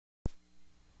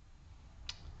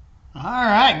All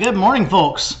right, good morning,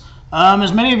 folks.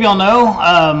 As many of y'all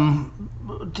know,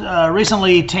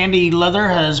 recently Tandy Leather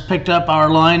has picked up our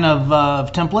line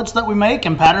of templates that we make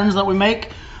and patterns that we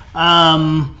make.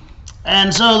 And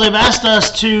so they've asked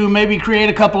us to maybe create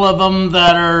a couple of them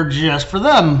that are just for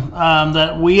them,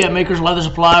 that we at Makers Leather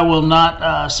Supply will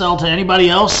not sell to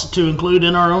anybody else to include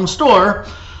in our own store.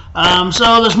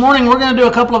 So this morning we're going to do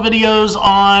a couple of videos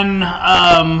on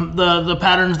the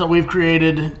patterns that we've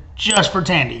created just for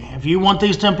Tandy. If you want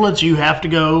these templates, you have to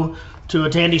go to a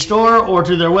Tandy store or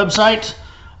to their website,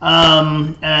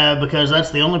 because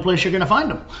that's the only place you're going to find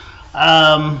them.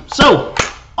 So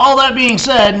all that being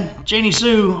said, Janie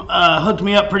Sue hooked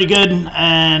me up pretty good,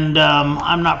 and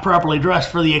I'm not properly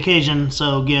dressed for the occasion,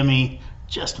 so give me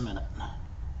just a minute.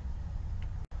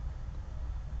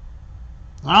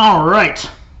 All right,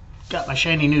 got my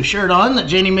shiny new shirt on that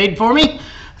Janie made for me.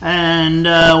 And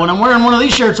when I'm wearing one of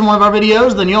these shirts in one of our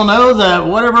videos, then you'll know that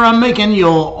whatever I'm making,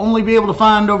 you'll only be able to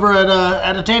find over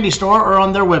at a Tandy store or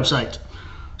on their website.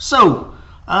 So,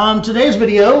 today's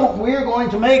video, we are going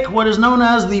to make what is known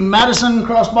as the Madison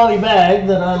crossbody bag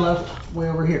that I left way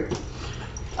over here.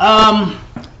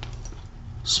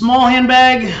 Small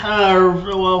handbag,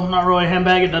 well, not really a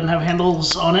handbag, it doesn't have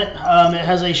handles on it. It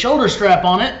has a shoulder strap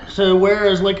on it to wear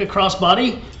as like a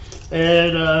crossbody.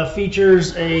 It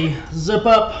features a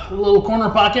zip-up little corner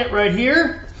pocket right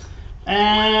here,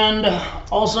 and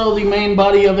also the main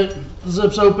body of it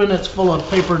zips open. It's full of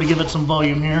paper to give it some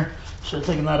volume here. Should have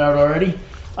taken that out already.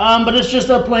 But it's just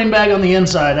a plain bag on the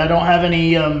inside. I don't have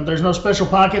any, there's no special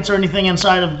pockets or anything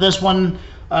inside of this one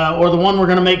or the one we're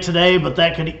going to make today, but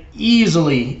that could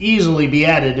easily be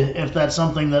added if that's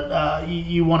something that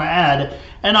you want to add,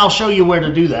 and I'll show you where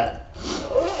to do that.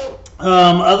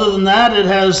 Other than that, it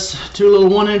has two little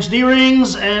 1-inch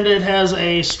D-rings, and it has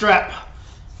a strap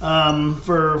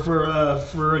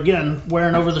for again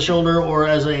wearing over the shoulder or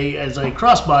as a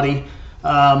crossbody.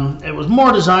 It was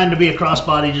more designed to be a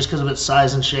crossbody just because of its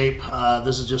size and shape.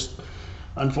 This is just,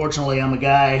 unfortunately, I'm a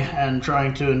guy and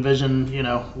trying to envision, you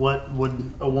know, what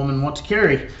would a woman want to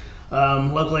carry.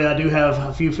 Luckily, I do have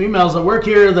a few females that work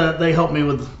here that they help me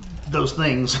with those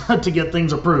things to get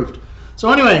things approved. So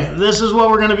anyway, this is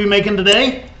what we're going to be making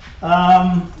today.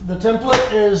 The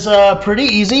template is pretty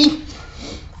easy.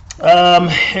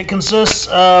 It consists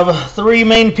of 3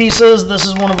 main pieces. This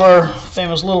is one of our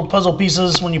famous little puzzle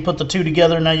pieces. When you put the 2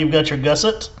 together, now you've got your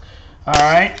gusset. All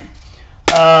right.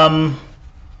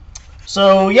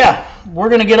 So yeah, we're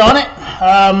going to get on it.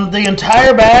 The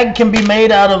entire bag can be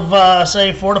made out of,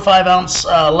 say, 4 to 5 ounce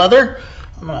leather.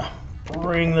 I'm going to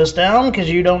bring this down because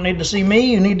you don't need to see me.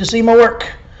 You need to see my work.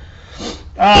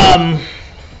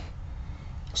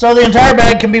 So the entire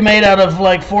bag can be made out of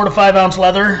like 4 to 5 ounce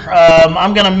leather.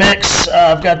 I'm gonna mix,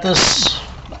 I've got this,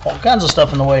 all kinds of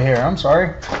stuff in the way here, I'm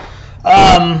sorry.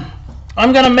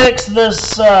 I'm gonna mix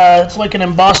this, it's like an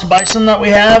embossed bison that we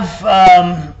have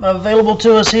available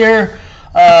to us here.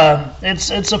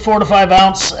 It's a 4 to 5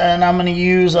 ounce, and I'm gonna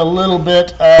use a little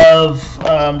bit of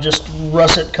just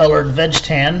russet colored veg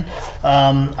tan.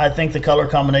 I think the color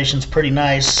combination is pretty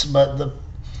nice, but the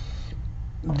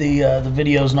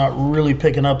video's not really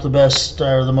picking up the best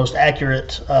or the most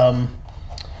accurate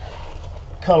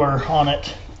color on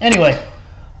it. Anyway,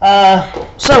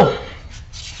 so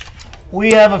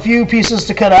we have a few pieces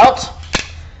to cut out.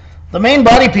 The main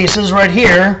body pieces right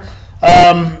here,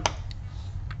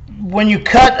 when you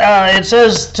cut, it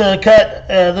says to cut,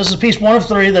 this is piece 1 of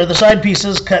 3, they're the side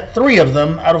pieces, cut 3 of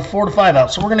them out of 4 to 5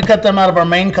 ounce. So we're going to cut them out of our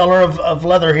main color of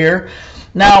leather here.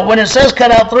 Now, when it says cut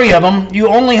out 3 of them, you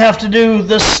only have to do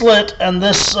this slit and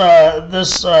this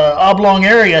oblong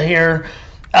area here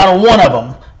out of 1 of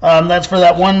them. That's for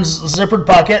that one zippered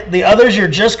pocket. The others, you're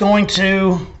just going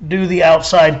to do the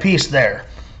outside piece there.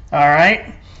 All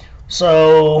right.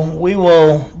 So we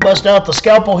will bust out the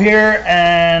scalpel here,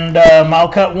 and I'll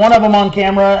cut 1 of them on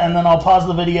camera, and then I'll pause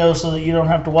the video so that you don't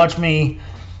have to watch me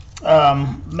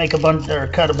make a bunch or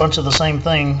cut a bunch of the same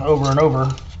thing over and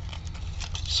over.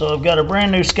 So I've got a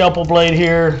brand new scalpel blade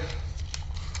here.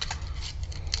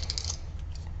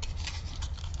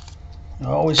 I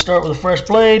always start with a fresh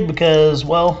blade because,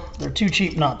 well, they're too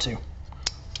cheap not to.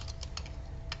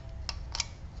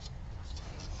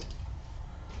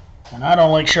 And I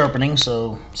don't like sharpening,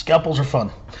 so scalpels are fun.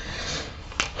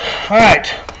 All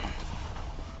right.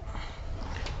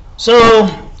 So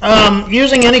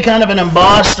using any kind of an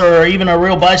embossed or even a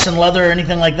real bison leather or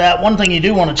anything like that, one thing you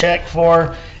do want to check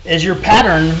for is your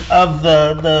pattern of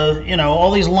the you know,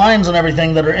 all these lines and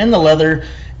everything that are in the leather.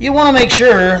 You want to make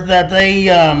sure that they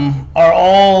are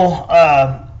all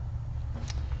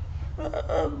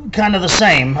kind of the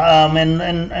same.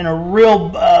 In a real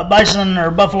bison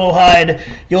or buffalo hide,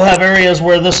 you'll have areas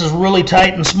where this is really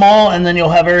tight and small, and then you'll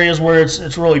have areas where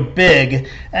it's really big.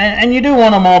 And you do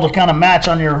want them all to kind of match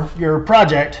on your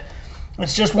project.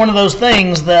 It's just one of those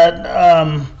things that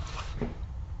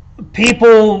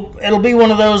it'll be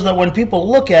one of those that when people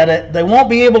look at it, they won't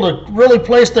be able to really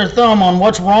place their thumb on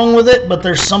what's wrong with it, but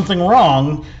there's something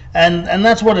wrong. And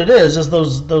that's what it is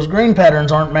those grain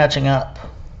patterns aren't matching up.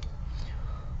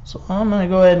 So I'm going to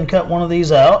go ahead and cut one of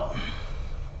these out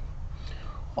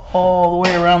all the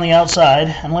way around the outside.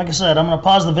 And like I said, I'm going to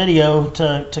pause the video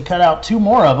to cut out 2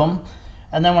 more of them.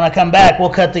 And then when I come back, we'll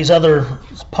cut these other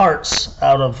parts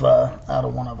out of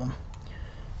one of them.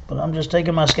 But I'm just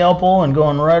taking my scalpel and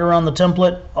going right around the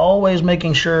template, always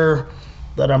making sure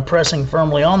that I'm pressing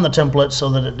firmly on the template so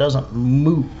that it doesn't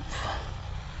move.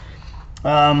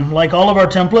 Like all of our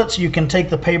templates, you can take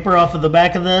the paper off of the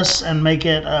back of this and make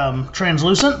it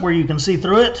translucent where you can see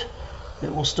through it.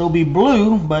 It will still be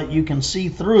blue, but you can see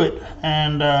through it,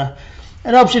 and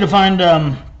it helps you to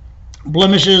find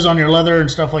blemishes on your leather and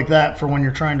stuff like that for when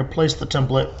you're trying to place the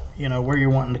template, where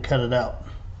you're wanting to cut it out.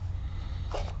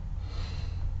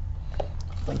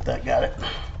 I think that got it.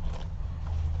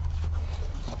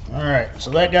 Alright,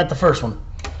 so that got the first one.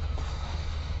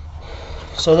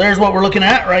 So there's what we're looking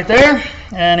at right there.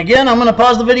 And again, I'm going to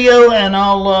pause the video and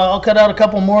I'll cut out a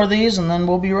couple more of these and then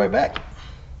we'll be right back.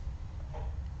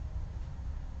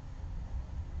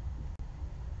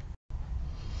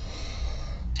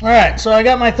 Alright, so I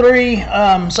got my 3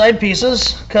 side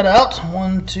pieces cut out,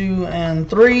 1, 2, and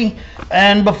 3.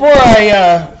 And before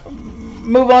I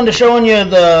move on to showing you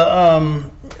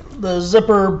the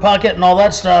zipper pocket and all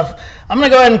that stuff, I'm going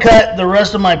to go ahead and cut the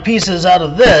rest of my pieces out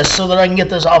of this so that I can get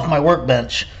this off my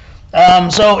workbench.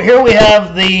 So here we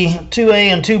have the 2A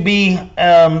and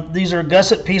 2B. These are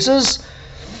gusset pieces.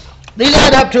 These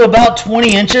add up to about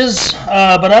 20 inches,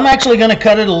 but I'm actually going to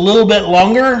cut it a little bit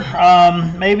longer,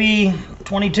 maybe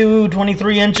 22,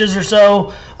 23 inches or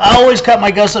so. I always cut my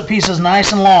gusset pieces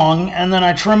nice and long, and then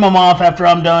I trim them off after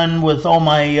I'm done with all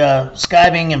my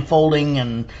skiving and folding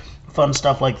and fun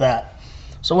stuff like that.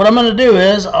 So what I'm going to do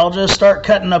is I'll just start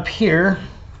cutting up here.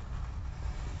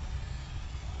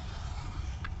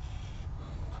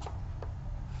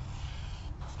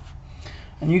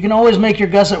 And you can always make your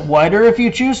gusset wider if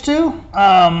you choose to,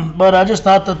 but I just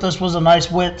thought that this was a nice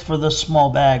width for this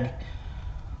small bag.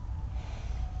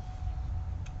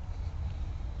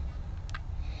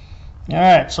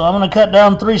 Alright, so I'm going to cut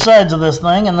down 3 sides of this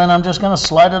thing, and then I'm just going to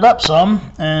slide it up some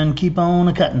and keep on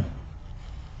a-cutting.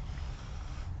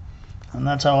 And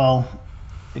that's how I'll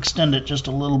extend it just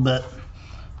a little bit.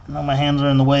 I know my hands are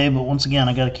in the way, but once again,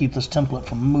 I got to keep this template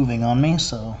from moving on me.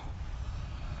 So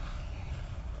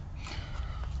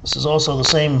this is also the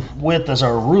same width as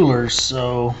our rulers.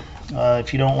 So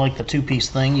if you don't like the 2-piece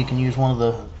thing, you can use one of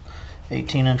the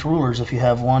 18-inch rulers if you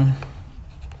have one.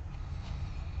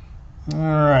 All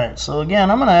right. So again,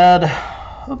 I'm going to add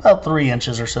about 3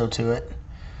 inches or so to it.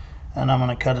 And I'm going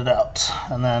to cut it out.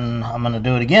 And then I'm going to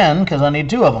do it again because I need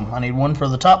 2 of them. I need one for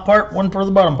the top part, one for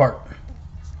the bottom part.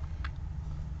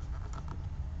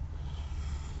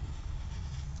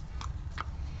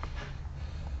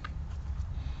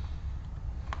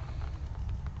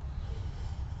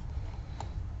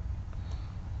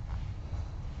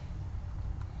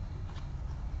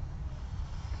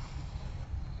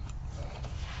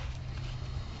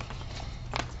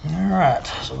 All right,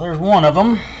 so there's one of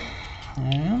them.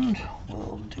 And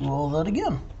we'll do all that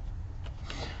again.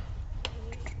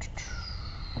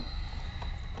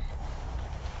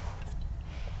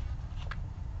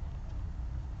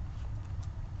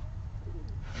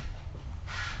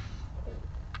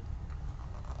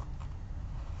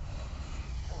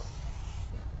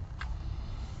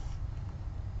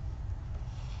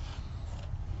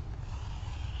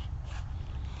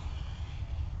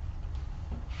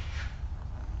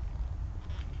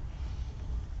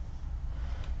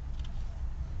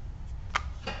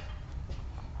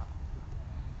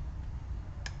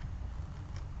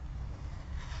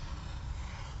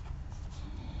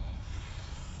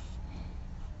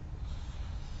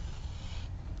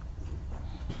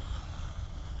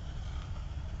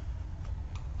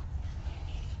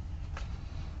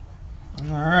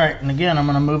 Alright, and again, I'm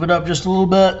going to move it up just a little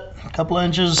bit, a couple of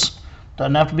inches.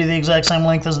 Doesn't have to be the exact same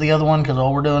length as the other one because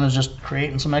all we're doing is just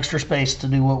creating some extra space to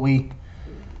do what we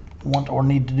want or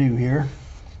need to do here.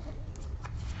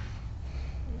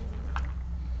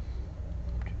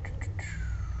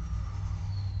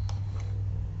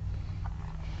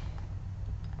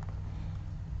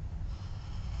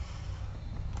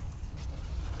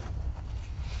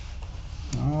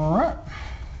 Alright.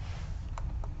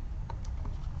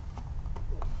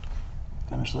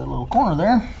 Finish that little corner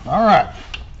there. All right.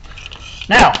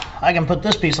 Now, I can put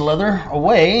this piece of leather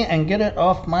away and get it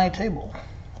off my table.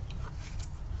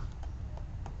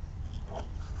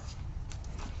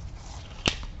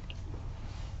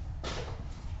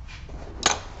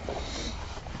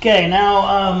 Okay,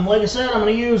 now, like I said, I'm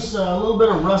going to use a little bit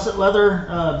of russet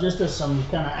leather just as some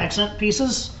kind of accent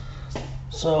pieces.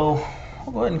 So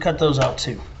I'll go ahead and cut those out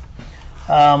too.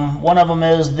 One of them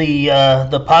is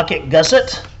the pocket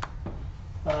gusset.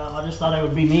 I just thought it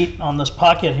would be neat on this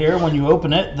pocket here when you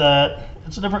open it that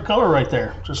it's a different color right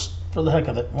there, just for the heck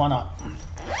of it. Why not?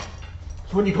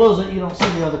 So when you close it, you don't see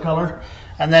the other color.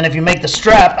 And then if you make the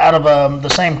strap out of the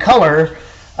same color,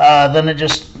 then it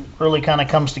just really kind of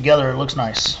comes together. It looks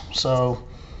nice. So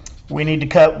we need to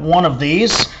cut one of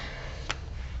these.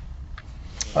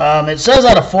 It says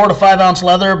out of 4 to 5 ounce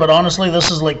leather, but honestly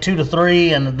this is like 2 to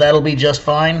 3 and that'll be just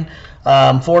fine.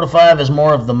 4 to 5 is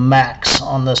more of the max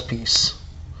on this piece.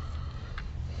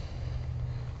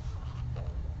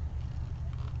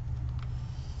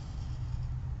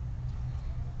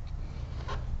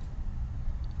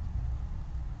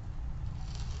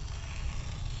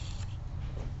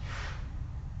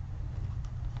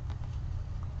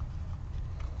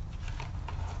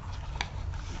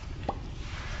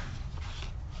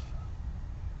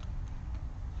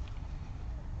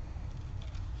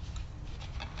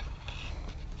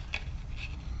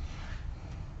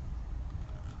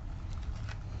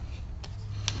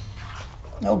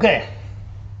 Okay,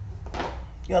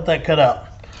 got that cut out.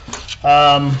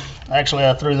 Actually,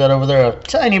 I threw that over there a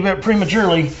tiny bit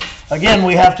prematurely. Again,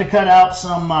 we have to cut out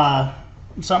some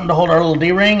something to hold our little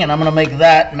D-ring, and I'm going to make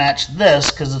that match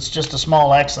this because it's just a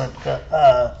small accent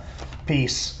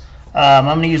piece. I'm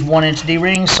going to use 1-inch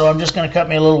D-rings, so I'm just going to cut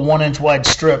me a little 1-inch wide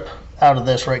strip out of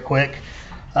this right quick.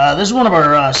 This is one of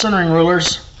our centering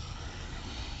rulers.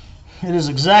 It is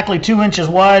exactly 2 inches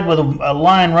wide with a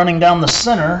line running down the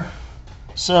center.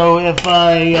 So if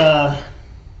I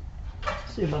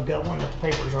see if I've got one that the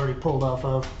paper's already pulled off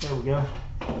of. There we go.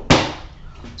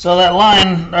 So that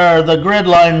line, or the grid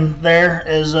line there,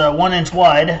 is 1 inch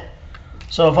wide.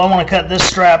 So if I want to cut this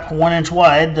strap 1 inch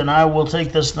wide, then I will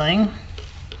take this thing,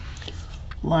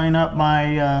 line up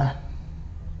my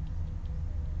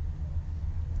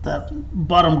that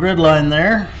bottom grid line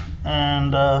there,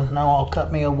 and now I'll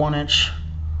cut me a 1 inch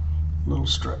little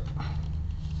strip.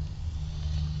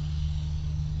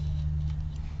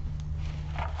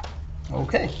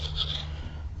 Okay,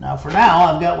 now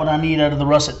I've got what I need out of the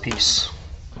russet piece.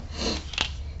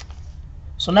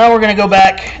 So now we're going to go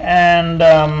back and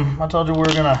I told you we were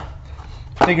going to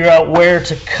figure out where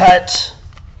to cut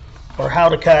or how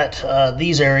to cut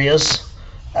these areas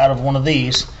out of one of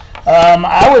these.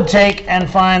 I would take and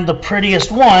find the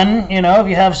prettiest one, you know, if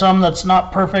you have some that's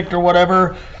not perfect or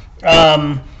whatever.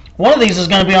 One of these is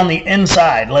going to be on the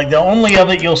inside. Like the only of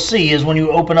it you'll see is when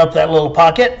you open up that little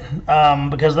pocket,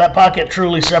 because that pocket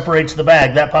truly separates the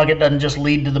bag. That pocket doesn't just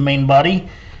lead to the main body.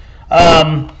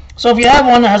 So if you have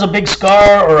one that has a big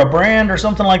scar or a brand or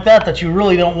something like that that you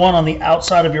really don't want on the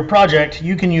outside of your project,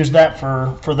 you can use that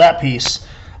for that piece.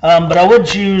 But I would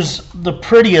choose the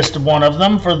prettiest one of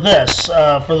them for this,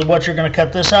 for what you're going to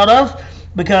cut this out of,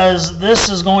 because this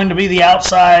is going to be the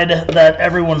outside that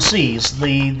everyone sees.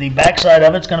 The backside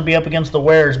of it's going to be up against the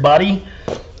wearer's body.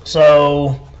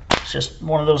 So it's just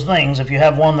one of those things. If you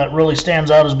have one that really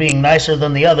stands out as being nicer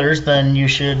than the others, then you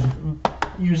should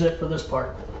use it for this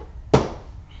part.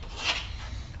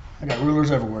 I got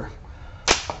rulers everywhere.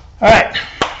 Alright,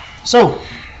 so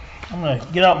I'm going to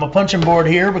get out my punching board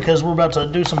here because we're about to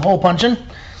do some hole punching.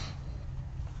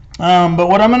 But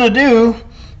what I'm going to do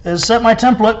is set my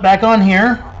template back on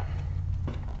here.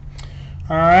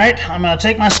 Alright, I'm going to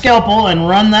take my scalpel and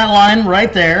run that line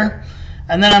right there.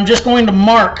 And then I'm just going to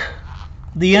mark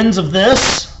the ends of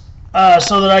this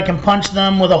so that I can punch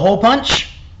them with a hole punch.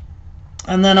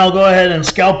 And then I'll go ahead and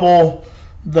scalpel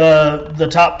the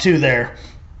top two there.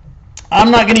 I'm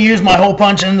not going to use my hole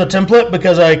punch in the template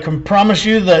because I can promise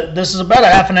you that this is about a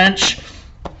 1/2 inch,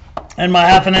 and my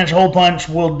 1/2 inch hole punch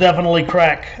will definitely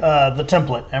crack the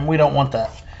template, and we don't want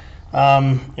that.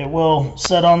 It will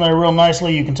set on there real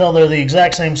nicely. You can tell they're the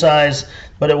exact same size,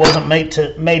 but it wasn't made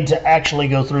to actually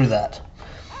go through that.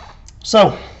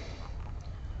 So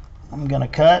I'm going to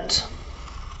cut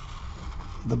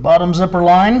the bottom zipper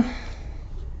line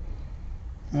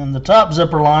and the top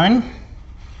zipper line,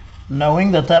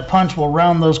 knowing that that punch will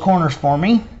round those corners for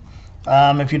me.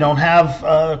 If you don't have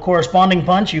a corresponding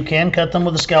punch, you can cut them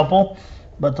with a scalpel,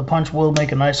 but the punch will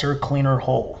make a nicer, cleaner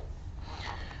hole.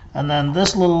 And then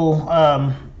this little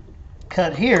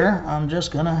cut here, I'm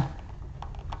just gonna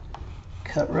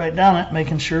cut right down it,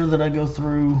 making sure that I go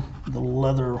through the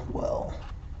leather well.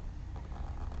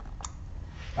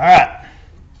 All right.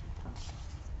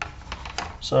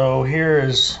 So here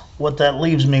is what that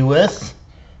leaves me with.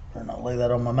 Better not lay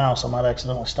that on my mouse, I might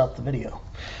accidentally stop the video.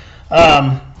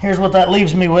 Here's what that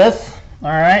leaves me with. All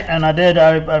right, and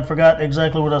I forgot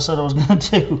exactly what I said I was going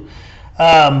to do.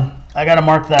 I got to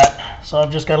mark that. So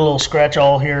I've just got a little scratch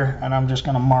awl here, and I'm just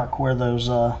going to mark where those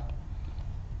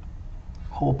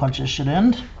hole punches should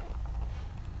end.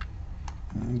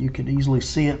 And you could easily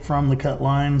see it from the cut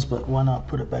lines, but why not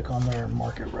put it back on there and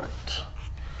mark it right?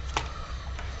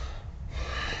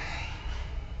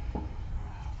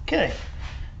 Okay,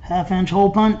 1/2 inch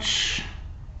hole punch.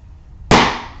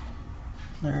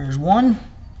 There's one.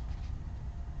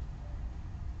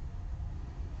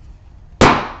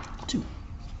 2.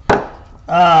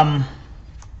 I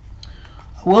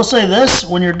will say this,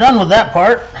 when you're done with that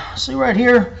part, see right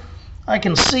here, I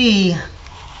can see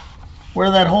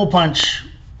where that hole punch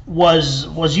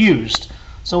was used.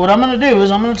 So what I'm going to do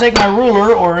is I'm going to take my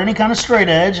ruler or any kind of straight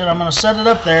edge and I'm going to set it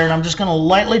up there and I'm just going to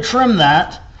lightly trim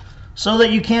that so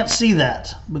that you can't see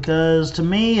that, because to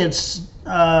me it's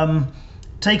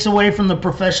takes away from the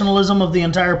professionalism of the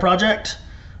entire project.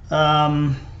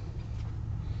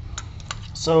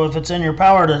 So if it's in your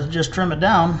power to just trim it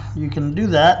down, you can do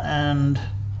that, and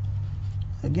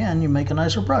again, you make a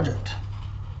nicer project.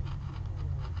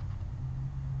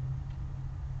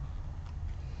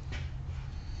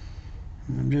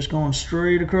 I'm just going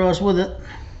straight across with it,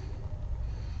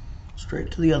 straight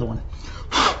to the other one.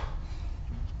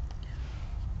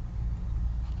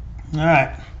 All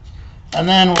right, and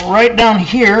then right down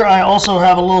here, I also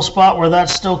have a little spot where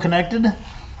that's still connected,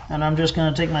 and I'm just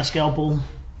going to take my scalpel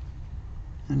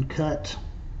and cut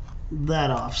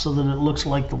that off so that it looks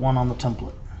like the one on the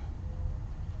template.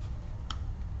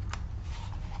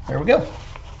 There we go.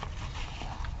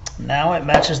 Now it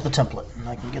matches the template. And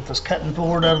I can get this cutting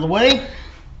board out of the way.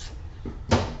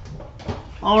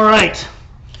 All right.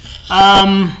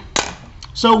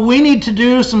 So we need to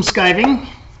do some skiving.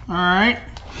 All right.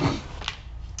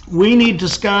 We need to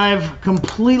skive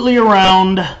completely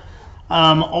around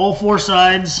all 4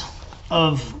 sides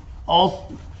of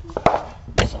all.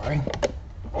 Sorry.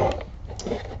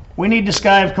 We need to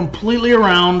skive completely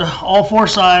around all 4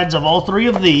 sides of all 3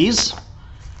 of these.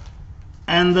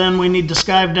 And then we need to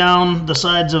skive down the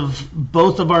sides of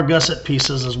both of our gusset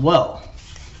pieces as well.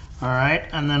 All right,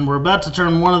 and then we're about to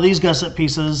turn one of these gusset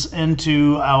pieces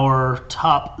into our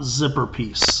top zipper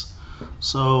piece.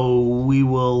 So we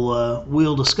will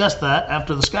we'll discuss that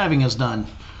after the skiving is done.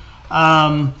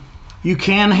 You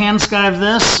can hand skive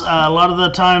this. A lot of the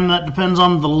time that depends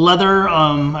on the leather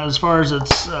as far as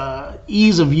its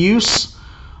ease of use.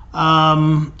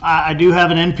 I do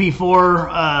have an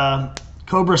NP4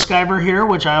 Cobra skiver here,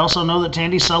 which I also know that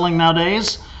Tandy's selling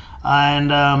nowadays,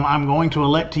 and I'm going to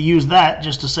elect to use that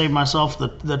just to save myself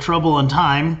the trouble and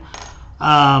time.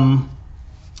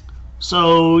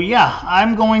 So yeah,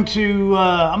 I'm going to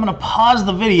pause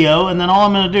the video, and then all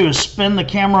I'm going to do is spin the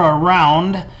camera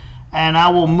around, and I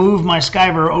will move my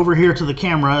skiver over here to the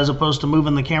camera as opposed to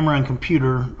moving the camera and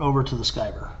computer over to the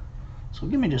skiver. So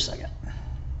give me just a second.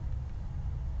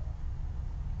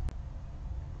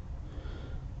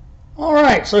 All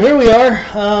right, so here we are.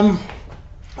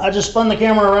 I just spun the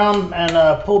camera around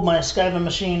and pulled my skiving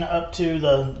machine up to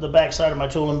the back side of my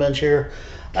tooling bench here.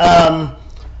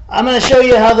 I'm going to show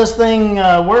you how this thing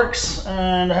works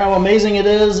and how amazing it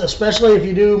is, especially if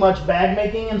you do much bag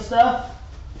making and stuff.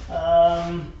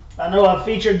 I know I've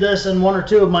featured this in 1 or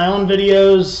 2 of my own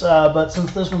videos, but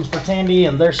since this one's for Tandy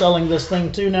and they're selling this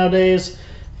thing too nowadays,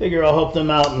 figure I'll help them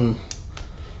out and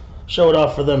show it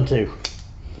off for them too.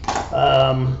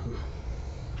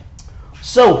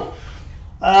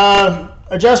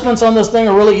 Adjustments on this thing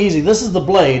are really easy. This is the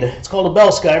blade. It's called a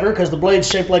bell skiver because the blade's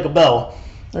shaped like a bell.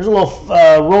 There's a little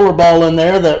roller ball in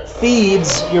there that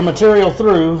feeds your material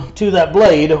through to that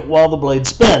blade while the blade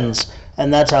spins,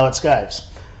 and that's how it skives.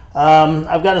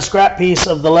 I've got a scrap piece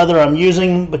of the leather I'm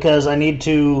using because I need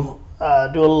to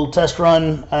do a little test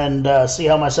run and see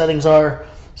how my settings are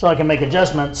so I can make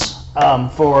adjustments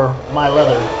for my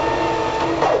leather.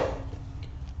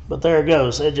 But there it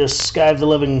goes. It just skived the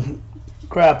living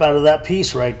crap out of that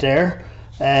piece right there,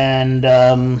 and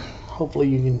hopefully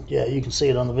you can see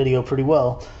it on the video pretty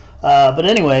well. But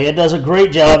anyway, it does a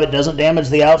great job. It doesn't damage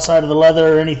the outside of the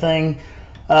leather or anything.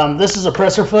 This is a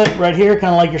presser foot right here,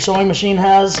 kind of like your sewing machine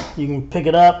has. You can pick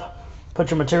it up, put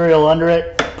your material under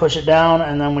it, push it down,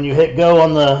 and then when you hit go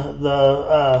on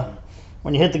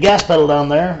when you hit the gas pedal down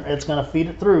there, it's going to feed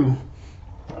it through.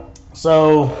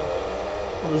 So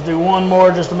let's do one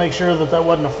more just to make sure that that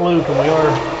wasn't a fluke, and we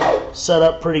are set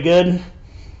up pretty good.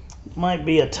 Might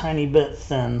be a tiny bit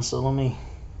thin, so let me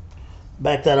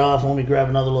back that off. Let me grab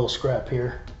another little scrap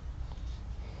here.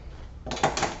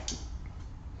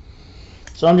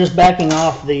 So I'm just backing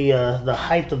off the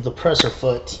height of the presser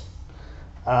foot,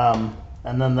 and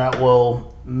then that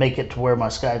will make it to where my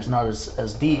skive's not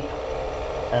as deep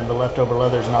and the leftover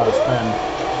leather's not as thin.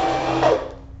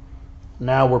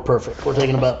 Now we're perfect. We're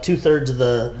taking about 2/3 of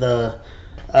the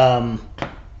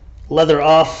leather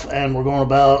off, and we're going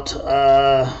about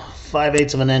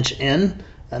 5/8 of an inch in,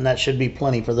 and that should be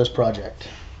plenty for this project.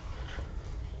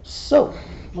 So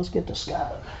let's get to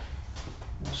skiving.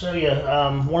 I'll show you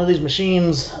one of these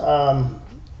machines.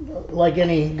 Like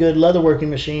any good leatherworking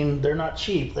machine, they're not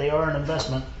cheap. They are an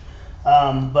investment,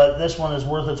 but this one is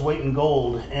worth its weight in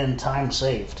gold in time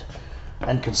saved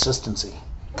and consistency.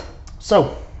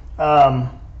 So I'm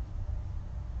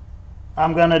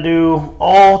gonna do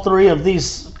all 3 of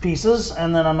these pieces,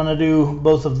 and then I'm gonna do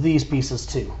both of these pieces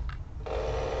too.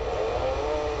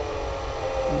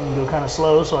 Go kind of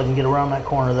slow so I can get around that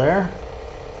corner there.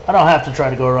 I don't have to try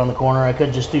to go around the corner. I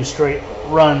could just do straight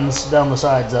runs down the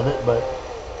sides of it, but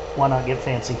why not get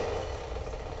fancy?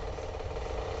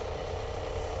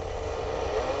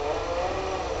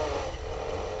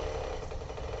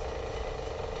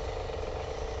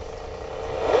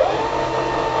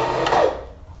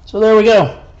 So there we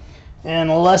go. In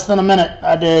less than a minute,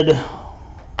 I did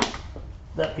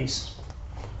that piece.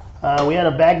 We had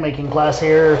a bag making class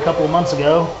here a couple of months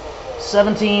ago.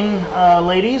 17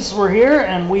 ladies were here,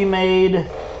 and we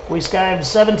skived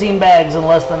 17 bags in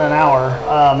less than an hour,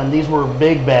 and these were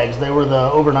big bags. They were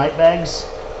the overnight bags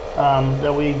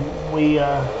that we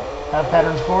have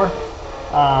patterns for.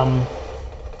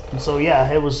 And so yeah,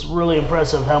 it was really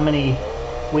impressive how many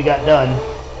we got done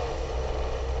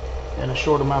in a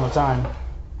short amount of time.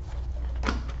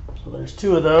 So there's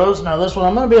 2 of those. Now this one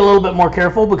I'm going to be a little bit more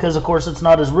careful because of course it's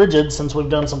not as rigid since we've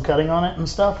done some cutting on it and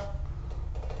stuff.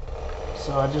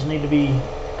 So I just need to be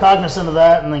cognizant of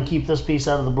that, and then keep this piece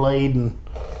out of the blade and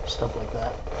stuff like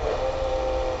that.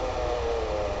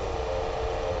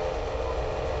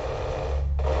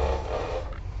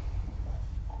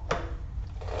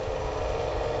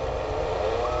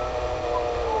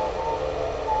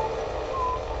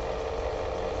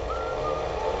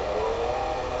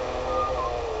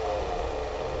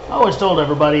 I always told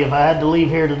everybody if I had to leave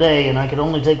here today and I could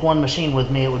only take one machine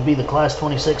with me, it would be the Class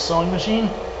 26 sewing machine.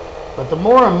 But the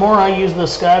more and more I use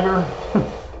this skiver,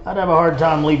 I'd have a hard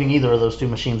time leaving either of those 2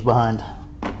 machines behind.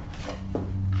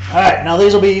 Alright, now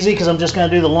these will be easy because I'm just going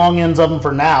to do the long ends of them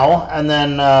for now, and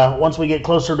then once we get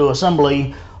closer to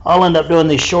assembly, I'll end up doing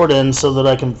these short ends so that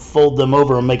I can fold them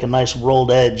over and make a nice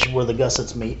rolled edge where the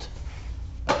gussets meet.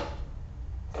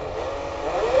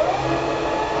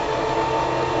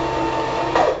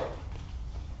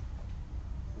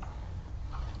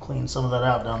 Clean some of that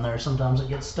out down there. Sometimes it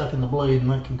gets stuck in the blade and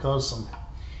that can cause some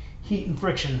heat and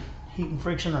friction. Heat and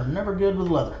friction are never good with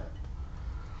leather.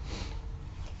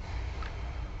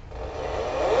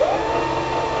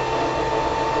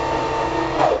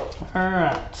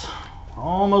 Alright,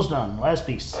 almost done. Last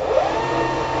piece.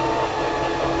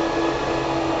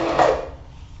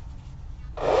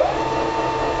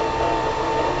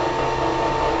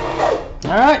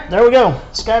 Alright, there we go.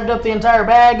 Skived up the entire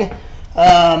bag.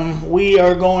 We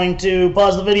are going to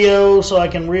pause the video so I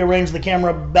can rearrange the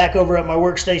camera back over at my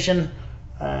workstation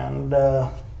and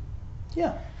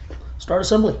yeah, start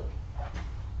assembly.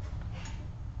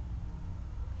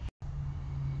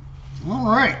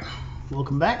 Alright,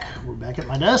 welcome back. We're back at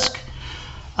my desk.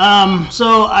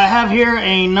 So I have here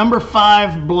a number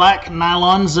 5 black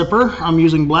nylon zipper. I'm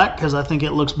using black because I think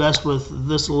it looks best with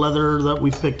this leather that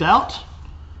we've picked out.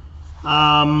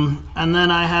 And then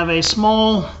I have a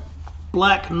small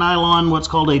black nylon, what's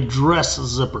called a dress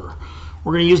zipper.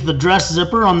 We're going to use the dress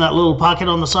zipper on that little pocket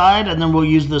on the side, and then we'll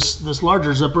use this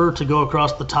larger zipper to go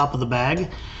across the top of the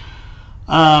bag.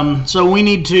 So we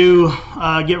need to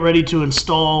get ready to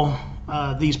install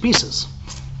these pieces.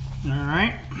 All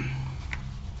right.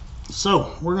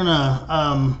 So we're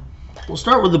gonna we'll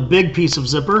start with the big piece of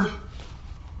zipper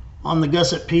on the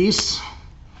gusset piece.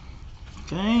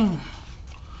 Okay.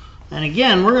 And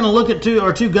again, we're going to look at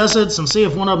our two gussets and see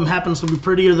if one of them happens to be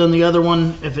prettier than the other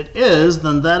one. If it is,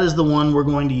 then that is the one we're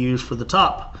going to use for the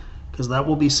top, because that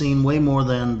will be seen way more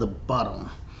than the bottom.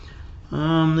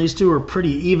 These two are pretty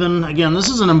even. Again, this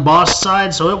is an embossed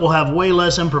side, so it will have way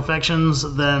less imperfections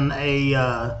than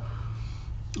a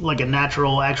like a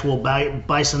natural, actual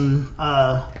bison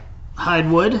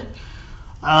hide would.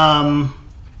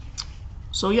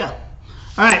 So yeah.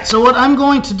 All right. So what I'm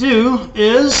going to do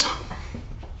is,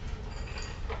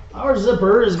 I our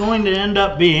zipper is going to end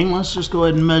up being, let's just go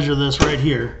ahead and measure this right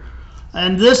here.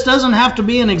 And this doesn't have to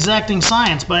be an exacting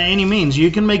science by any means. You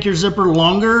can make your zipper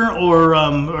longer,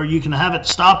 or you can have it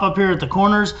stop up here at the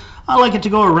corners. I like it to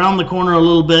go around the corner a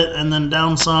little bit and then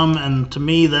down some, and to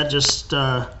me that just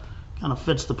kind of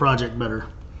fits the project better.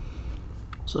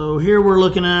 So here we're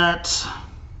looking at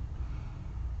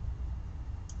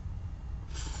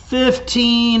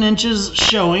 15 inches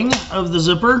showing of the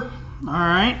zipper. All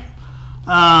right.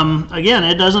 Again,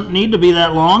 it doesn't need to be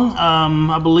that long.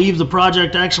 I believe the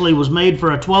project actually was made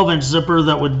for a 12-inch zipper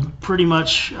that would pretty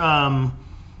much that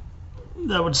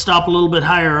would stop a little bit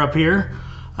higher up here,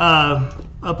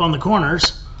 up on the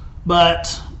corners.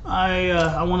 But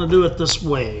I want to do it this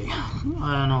way,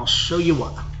 and I'll show you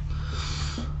what.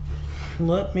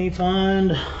 Let me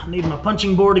find. I need my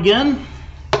punching board again.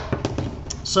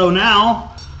 So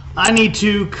now I need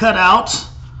to cut out.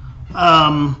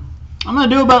 I'm going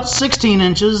to do about 16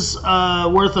 inches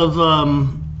worth of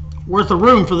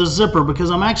room for the zipper, because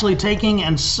I'm actually taking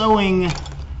and sewing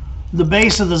the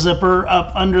base of the zipper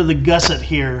up under the gusset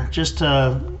here just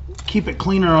to keep it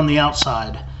cleaner on the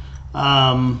outside.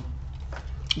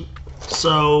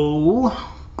 So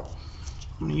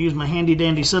I'm going to use my handy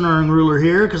dandy centering ruler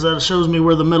here, because that shows me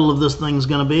where the middle of this thing is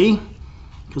going to be.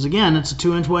 Because again, it's a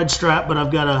 2-inch wide strap, but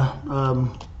I've got a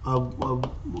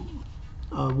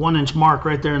 1-inch mark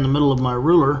right there in the middle of my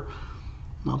ruler.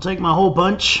 I'll take my hole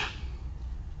punch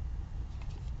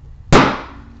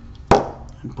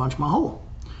and punch my hole.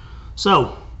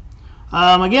 So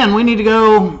again, we need to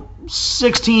go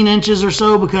 16 inches or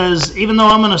so, because even though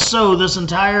I'm going to sew this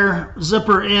entire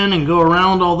zipper in and go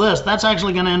around all this, that's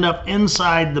actually going to end up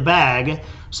inside the bag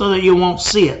so that you won't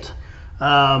see it.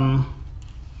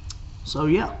 So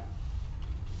yeah.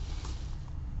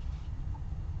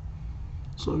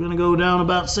 So we're going to go down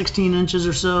about 16 inches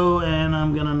or so, and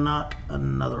I'm going to knock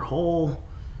another hole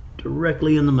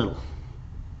directly in the middle.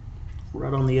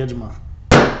 Right on the edge of my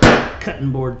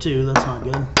cutting board too. That's not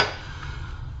good.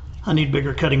 I need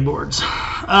bigger cutting boards.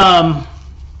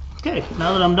 Okay,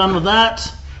 now that I'm done with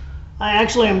that, I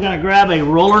actually am going to grab a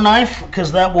roller knife,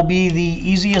 because that will be the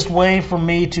easiest way for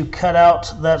me to cut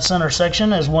out that center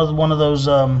section, is one of those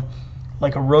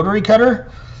like a rotary cutter.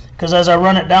 Because as I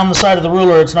run it down the side of the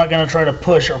ruler, it's not going to try to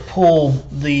push or pull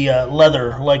the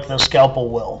leather like the scalpel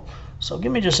will. So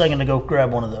give me just a second to go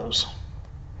grab one of those.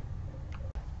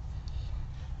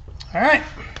 All right,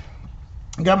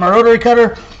 got my rotary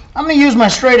cutter. I'm going to use my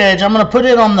straight edge. I'm going to put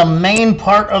it on the main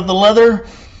part of the leather,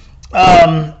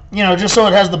 you know, just so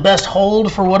it has the best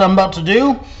hold for what I'm about to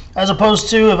do. As opposed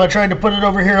to if I tried to put it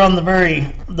over here on the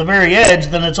very edge,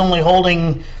 then it's only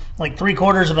holding like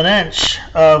 3/4 of an inch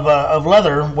of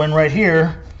leather, when right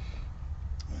here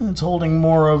it's holding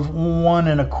more of 1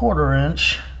 1/4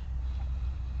 inch.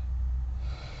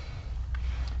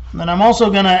 And then I'm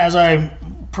also gonna, as I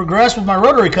progress with my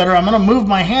rotary cutter, I'm gonna move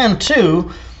my hand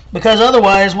too, because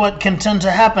otherwise what can tend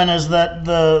to happen is that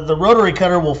the rotary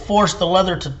cutter will force the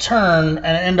leather to turn and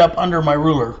end up under my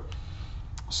ruler.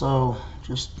 So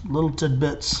just little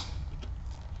tidbits.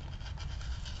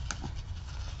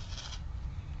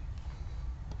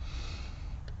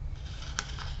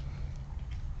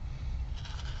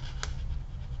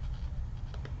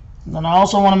 And then I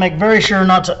also want to make very sure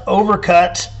not to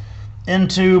overcut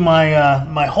into my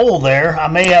my hole there. I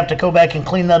may have to go back and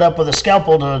clean that up with a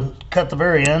scalpel to cut the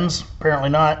very ends. Apparently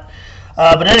not.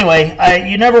 But anyway,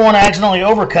 you never want to accidentally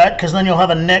overcut, because then you'll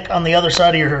have a nick on the other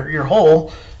side of your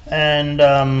hole, and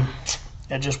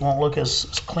it just won't look as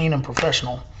clean and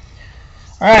professional.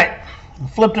 All right,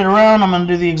 flipped it around. I'm going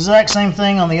to do the exact same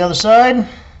thing on the other side,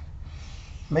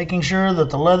 making sure that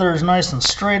the leather is nice and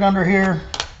straight under here.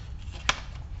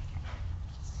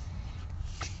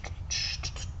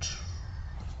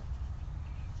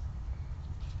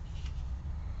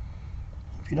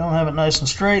 If you don't have it nice and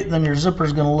straight, then your zipper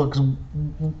is going to look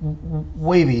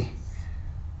wavy.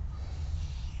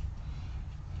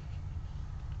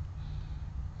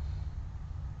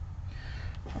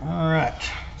 All right,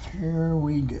 here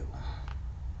we go.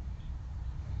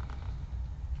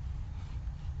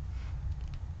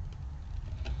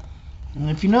 And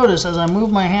if you notice, as I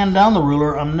move my hand down the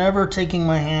ruler, I'm never taking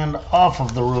my hand off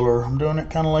of the ruler. I'm doing it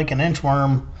kind of like an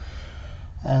inchworm,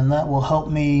 and that will help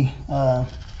me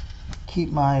keep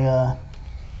my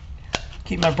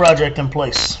project in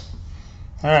place.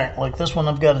 All right, like this one,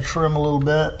 I've got to trim a little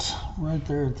bit right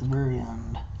there at the very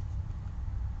end.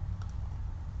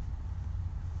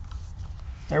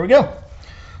 There we go.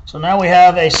 So now we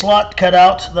have a slot cut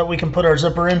out that we can put our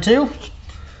zipper into,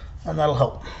 and that'll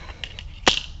help.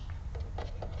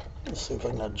 Let's see if I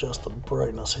can adjust the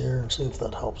brightness here and see if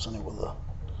that helps any with the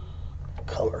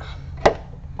color.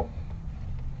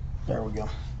 There we go.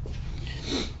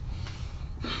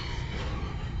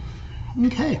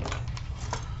 Okay.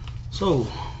 So,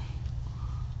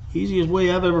 easiest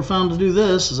way I've ever found to do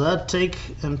this is I take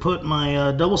and put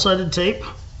my double-sided tape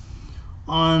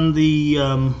on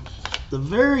the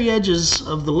very edges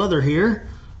of the leather here,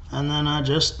 and then I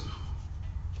just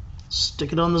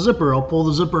stick it on the zipper. I'll pull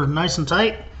the zipper nice and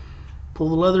tight, pull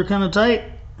the leather kind of tight,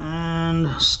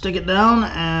 and stick it down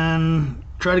and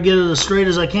try to get it as straight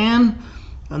as I can,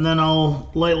 and then I'll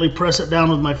lightly press it down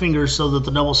with my fingers so that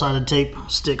the double-sided tape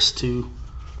sticks to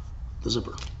the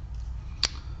zipper.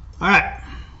 Alright,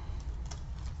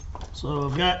 so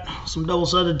I've got some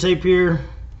double-sided tape here,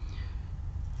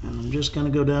 and I'm just going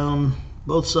to go down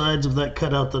both sides of that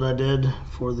cutout that I did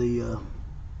for the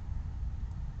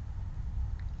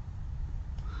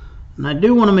and I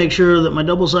do want to make sure that my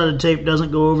double-sided tape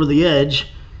doesn't go over the edge,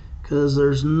 because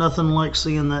there's nothing like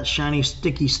seeing that shiny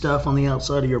sticky stuff on the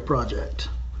outside of your project.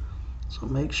 So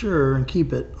make sure and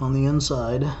keep it on the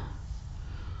inside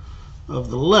of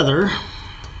the leather.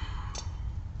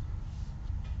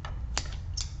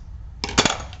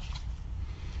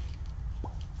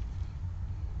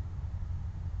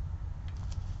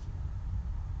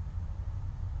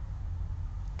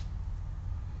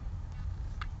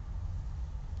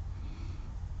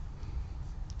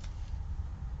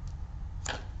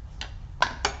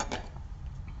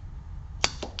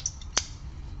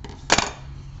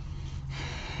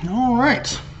 All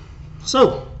right,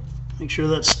 so make sure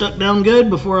that's stuck down good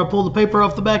before I pull the paper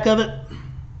off the back of it.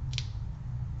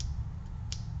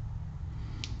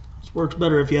 This works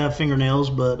better if you have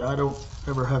fingernails, but I don't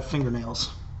ever have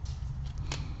fingernails.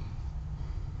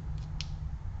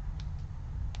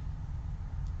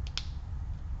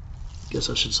 Guess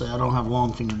I should say I don't have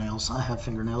long fingernails. I have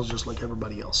fingernails just like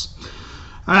everybody else.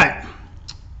 All right.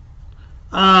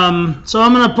 So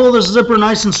I'm going to pull this zipper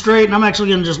nice and straight, and I'm actually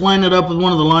going to just line it up with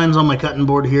one of the lines on my cutting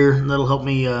board here, and that'll help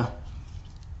me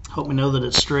know that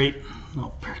it's straight.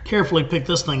 I'll carefully pick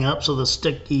this thing up so the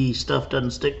sticky stuff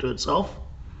doesn't stick to itself.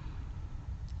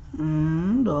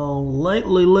 And I'll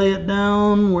lightly lay it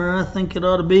down where I think it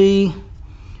ought to be,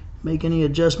 make any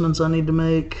adjustments I need to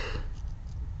make.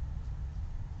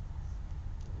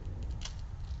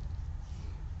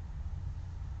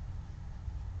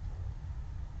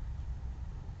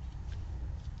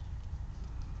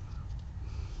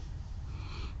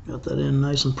 Got that in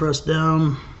nice and pressed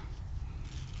down.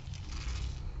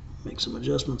 Make some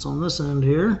adjustments on this end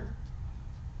here.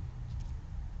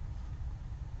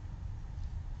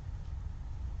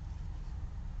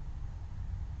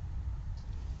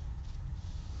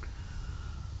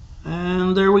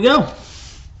 And there we go.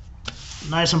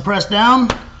 Nice and pressed down.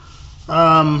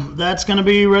 That's going to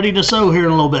be ready to sew here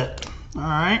in a little bit. All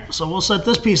right, so we'll set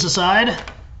this piece aside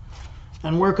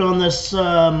and work on this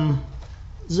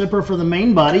zipper for the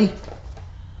main body.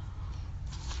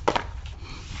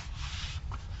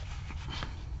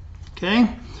 Okay,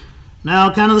 now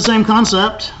kind of the same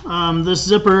concept. This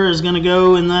zipper is going to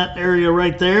go in that area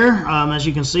right there. As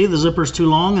you can see, the zipper is too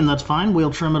long, and that's fine.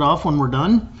 We'll trim it off when we're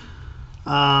done. So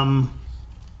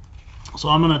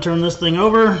I'm going to turn this thing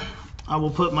over. I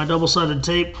will put my double-sided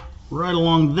tape right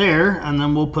along there, and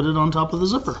then we'll put it on top of the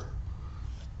zipper.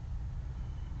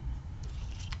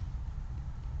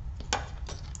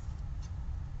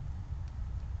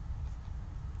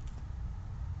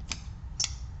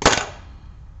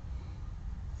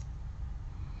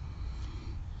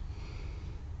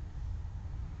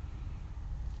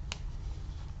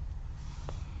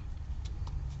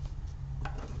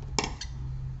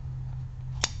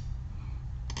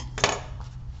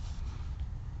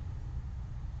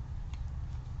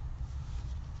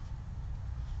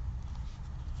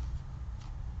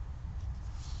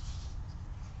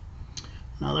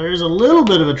 Now there is a little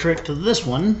bit of a trick to this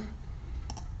one,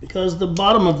 because the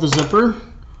bottom of the zipper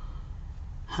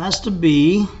has to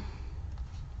be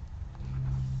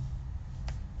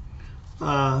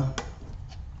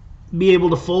able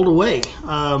to fold away.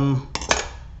 I'll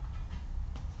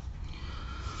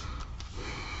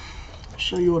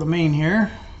show you what I mean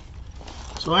here.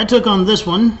 So I took on this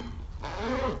one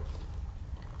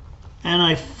and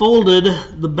I folded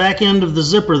the back end of the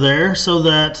zipper there so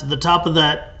that the top of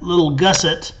that little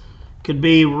gusset could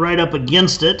be right up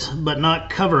against it but not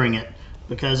covering it,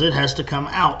 because it has to come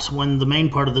out when the main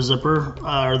part of the zipper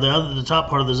or the top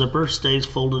part of the zipper stays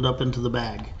folded up into the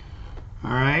bag.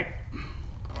 All right,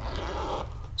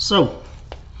 so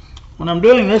when I'm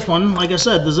doing this one, like I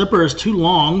said, the zipper is too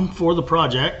long for the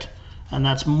project, and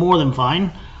that's more than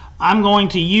fine. I'm going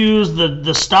to use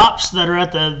the stops that are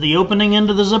at the opening end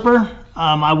of the zipper.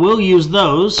 I will use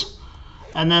those,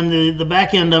 And then the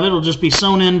back end of it will just be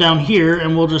sewn in down here,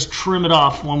 and we'll just trim it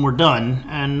off when we're done,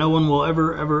 and no one will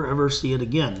ever see it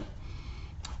again.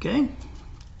 Okay?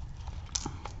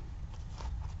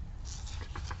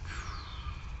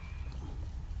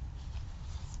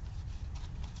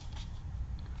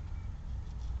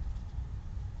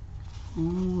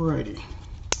 Alrighty.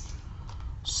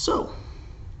 So,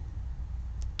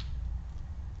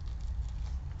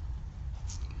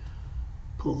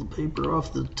 pull the paper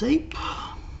off the tape.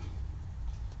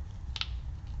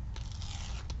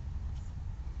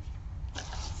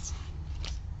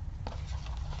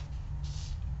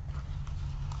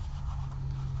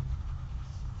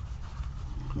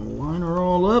 Line her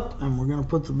all up, and we're going to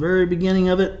put the very beginning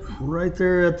of it right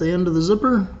there at the end of the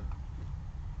zipper.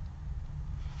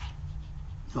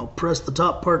 I'll press the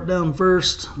top part down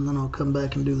first, and then I'll come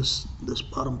back and do this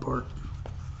bottom part.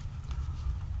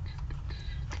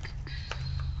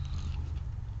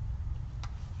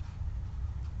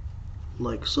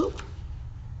 Like so.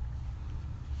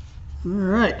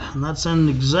 Alright, and that's in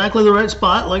exactly the right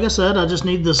spot. Like I said, I just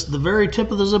need the very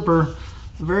tip of the zipper,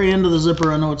 the very end of the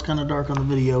zipper. I know it's kind of dark on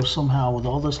the video somehow with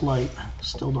all this light. It's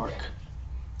still dark.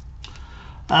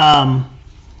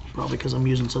 Probably because I'm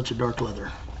using such a dark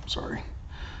leather. Sorry.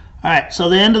 Alright, so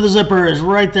the end of the zipper is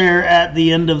right there at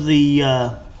the end of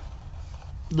the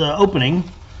opening.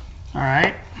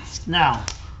 Alright, now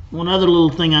one other little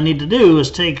thing I need to do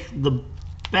is take the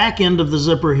back end of the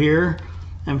zipper here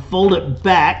and fold it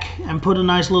back and put a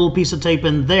nice little piece of tape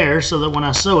in there so that when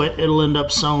I sew it, it'll end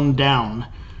up sewn down.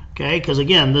 Okay, because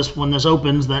again, when this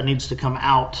opens, that needs to come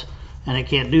out, and it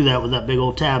can't do that with that big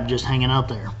old tab just hanging out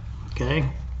there. Okay,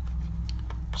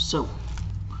 so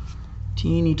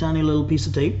teeny tiny little piece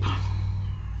of tape.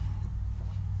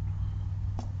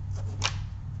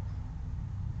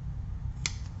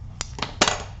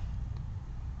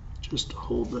 Just to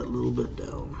hold that little bit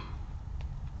down.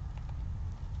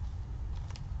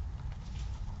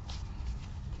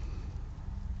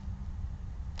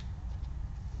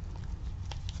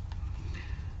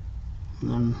 And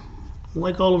then,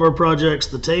 like all of our projects,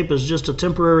 the tape is just a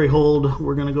temporary hold.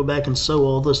 We're going to go back and sew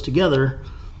all this together,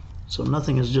 so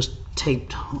nothing is just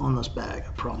taped on this bag,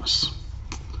 I promise.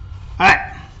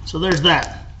 Alright, so there's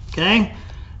that. Okay,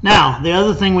 now the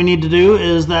other thing we need to do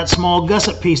is that small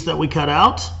gusset piece that we cut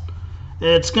out.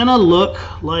 It's going to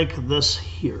look like this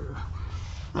here.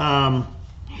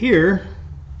 Here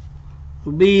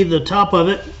will be the top of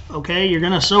it. Okay, you're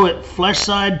going to sew it flesh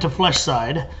side to flesh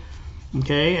side.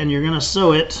 Okay, and you're going to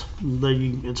sew it.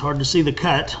 It's hard to see the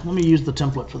cut. Let me use the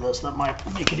template for this. That might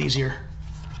make it easier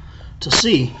to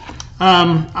see.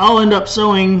 I'll end up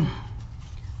sewing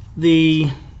the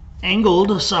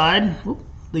angled side.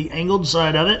 The angled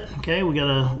side of it. Okay, we got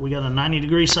a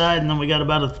 90-degree side, and then we got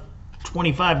about a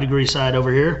 25-degree side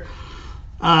over here.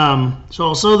 So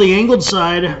I'll sew the angled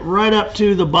side right up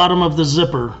to the bottom of the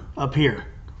zipper up here.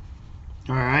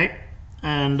 All right,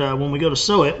 and when we go to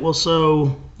sew it, we'll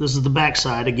sew. This is the back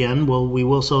side again. We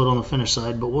will sew it on the finished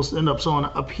side, but we'll end up sewing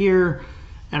it up here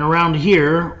and around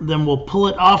here. Then we'll pull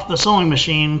it off the sewing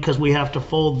machine because we have to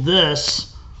fold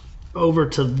this over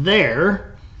to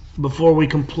there before we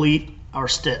complete our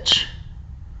stitch.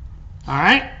 All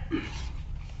right,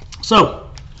 so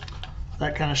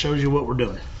that kind of shows you what we're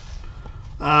doing.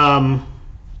 I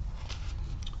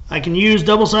can use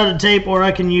double-sided tape, or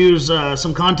I can use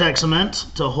some contact cement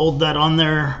to hold that on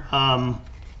there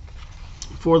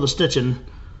for the stitching,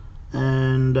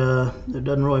 and it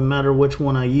doesn't really matter which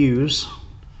one I use.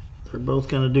 They're both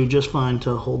going to do just fine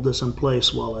to hold this in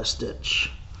place while I stitch.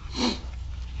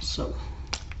 So,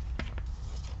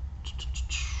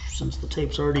 since the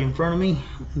tape's already in front of me,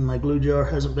 and my glue jar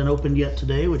hasn't been opened yet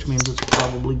today, which means it's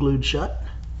probably glued shut.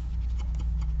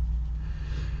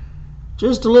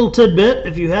 Just a little tidbit,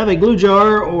 if you have a glue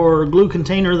jar or glue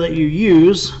container that you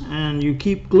use and you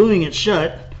keep gluing it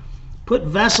shut, put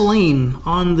Vaseline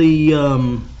on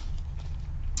the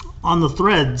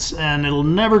threads and it'll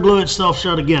never glue itself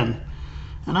shut again.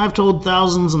 And I've told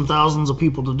thousands and thousands of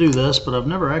people to do this, but I've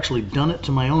never actually done it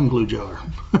to my own glue jar.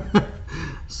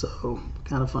 So,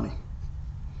 kind of funny.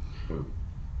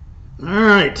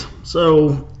 Alright,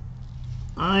 so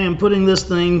I am putting this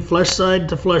thing flesh side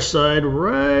to flesh side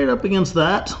right up against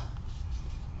that.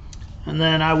 And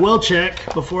then I will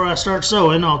check before I start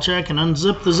sewing. I'll check and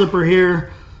unzip the zipper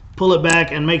here, pull it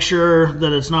back, and make sure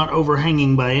that it's not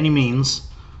overhanging by any means.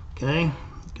 Okay,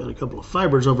 got a couple of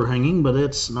fibers overhanging, but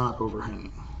it's not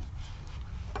overhanging.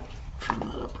 Trim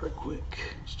that up right quick.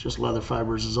 It's just leather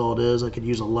fibers is all it is. I could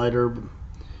use a lighter, but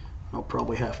I'll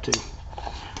probably have to.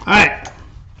 All right,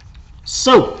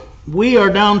 so we are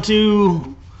down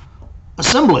to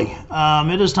assembly.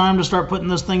 It is time to start putting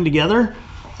this thing together.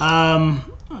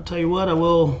 I'll tell you what, I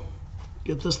will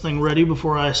get this thing ready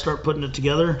before I start putting it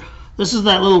together. This is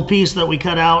that little piece that we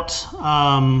cut out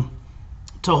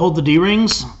to hold the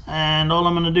D-rings, and all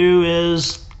I'm going to do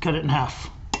is cut it in half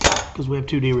because we have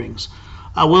 2 D-rings.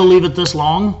 I will leave it this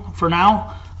long for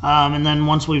now, and then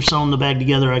once we've sewn the bag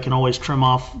together I can always trim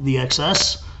off the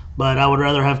excess, but I would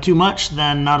rather have too much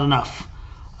than not enough.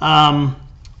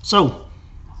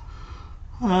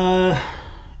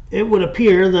 It would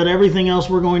appear that everything else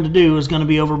we're going to do is going to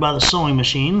be over by the sewing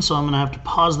machine, so I'm going to have to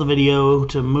pause the video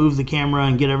to move the camera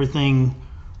and get everything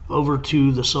over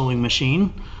to the sewing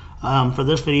machine. For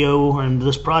this video and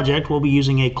this project, we'll be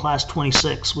using a Class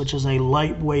 26, which is a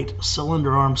lightweight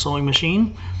cylinder arm sewing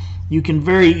machine. You can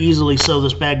very easily sew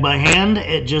this bag by hand.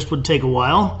 It just would take a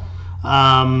while.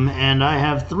 And I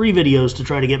have 3 videos to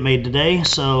try to get made today,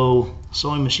 so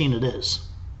sewing machine it is.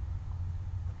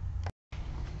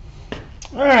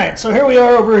 Alright, so here we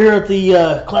are over here at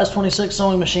the Class 26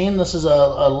 sewing machine. This is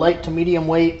a light to medium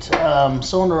weight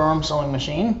cylinder arm sewing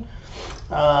machine.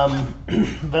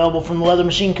 Available from the Leather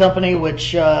Machine Company,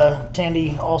 which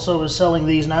Tandy also is selling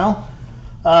these now.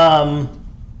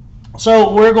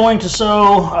 So we're going to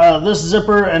sew this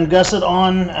zipper and gusset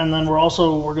on, and then we're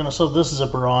going to sew this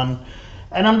zipper on.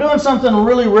 And I'm doing something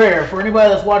really rare. For anybody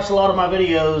that's watched a lot of my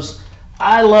videos,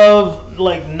 I love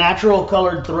like natural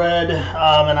colored thread,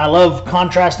 and I love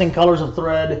contrasting colors of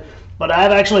thread, but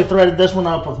I've actually threaded this one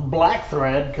up with black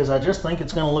thread because I just think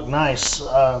it's going to look nice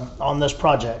on this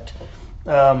project,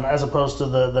 as opposed to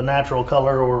the natural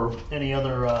color or any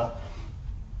other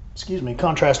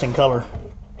contrasting color.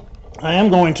 I am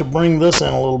going to bring this in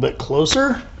a little bit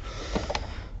closer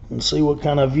and see what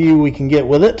kind of view we can get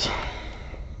with it,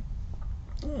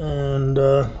 and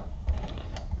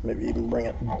maybe even bring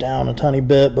it down a tiny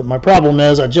bit. But my problem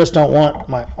is I just don't want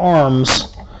my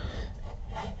arms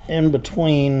in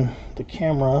between the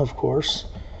camera, of course,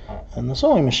 and the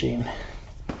sewing machine.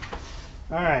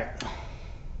 Alright,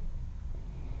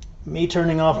 me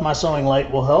turning off my sewing light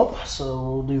will help, so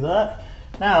we'll do that.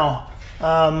 Now,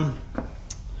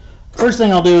 first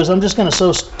thing I'll do is I'm just going to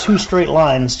sew 2 straight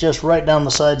lines just right down the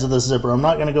sides of this zipper. I'm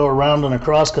not going to go around and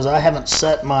across because I haven't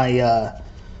set my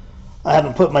I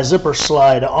haven't put my zipper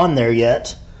slide on there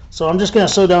yet. So I'm just going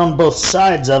to sew down both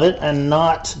sides of it and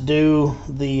not do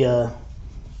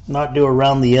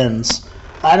around the ends.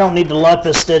 I don't need to lock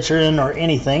this stitch in or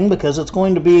anything because it's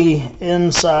going to be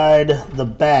inside the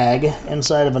bag,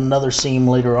 inside of another seam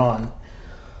later on.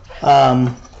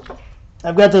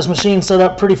 I've got this machine set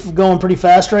up going pretty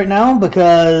fast right now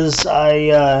because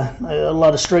a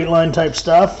lot of straight line type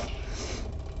stuff.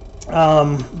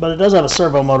 But it does have a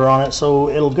servo motor on it, so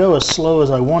it'll go as slow as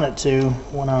I want it to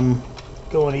when I'm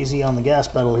going easy on the gas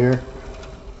pedal here.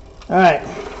 Alright.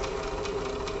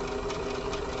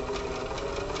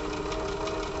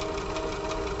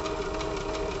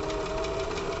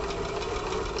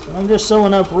 I'm just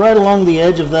sewing up right along the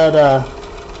edge of that,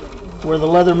 where the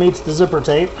leather meets the zipper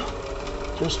tape.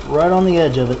 Just right on the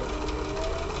edge of it.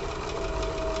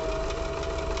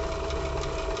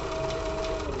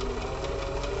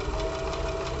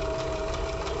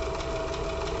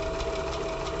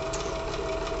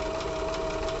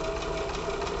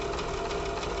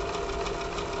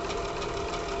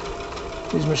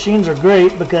 These machines are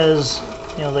great because,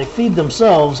 you know, they feed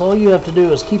themselves. All you have to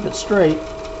do is keep it straight,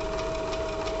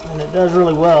 and it does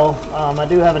really well. I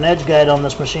do have an edge guide on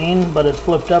this machine, but it's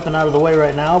flipped up and out of the way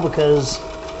right now because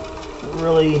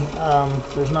really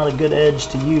there's not a good edge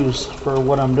to use for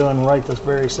what I'm doing right this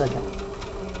very second.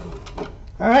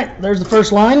 Alright, there's the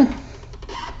first line.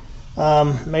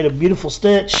 Made a beautiful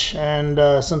stitch, and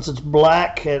since it's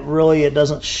black, it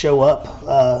doesn't show up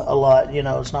a lot. You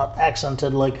know, it's not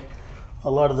accented like a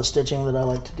lot of the stitching that I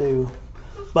like to do.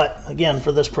 But again,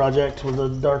 for this project with the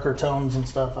darker tones and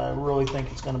stuff, I really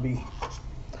think it's going to be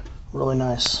really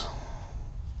nice.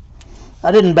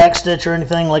 I didn't backstitch or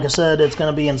anything. Like I said, it's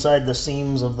going to be inside the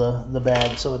seams of the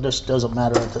bag, so it just doesn't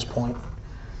matter at this point.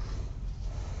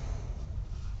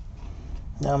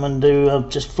 Now I'm going to do, I've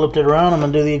just flipped it around, I'm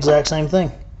going to do the exact same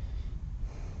thing.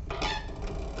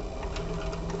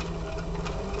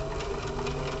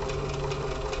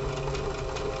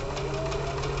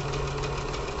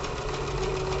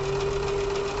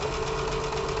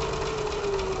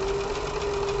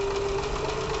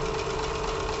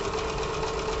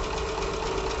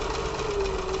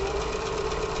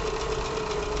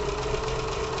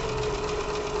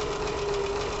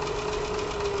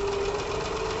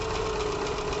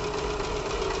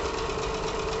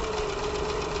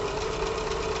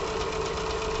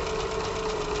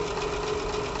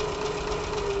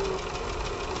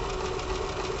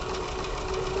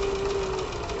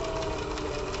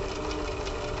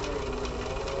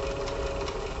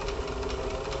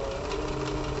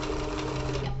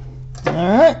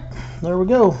 Alright, there we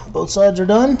go. Both sides are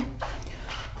done.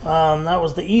 That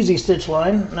was the easy stitch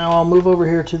line. Now I'll move over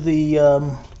here to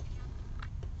the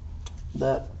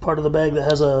that part of the bag that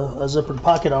has a zippered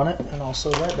pocket on it, and I'll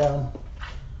sew that down.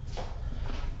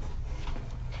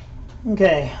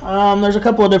 Okay, there's a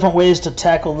couple of different ways to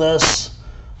tackle this.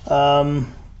 My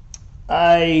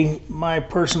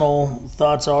personal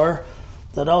thoughts are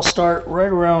that I'll start right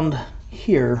around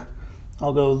here.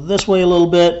 I'll go this way a little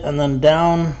bit and then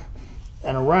down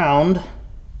and around.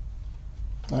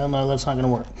 Well, no, that's not going to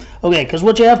work. Okay, because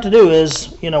what you have to do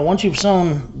is, once you've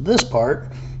sewn this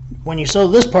part, when you sew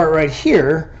this part right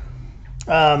here,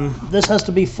 this has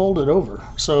to be folded over.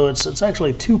 So it's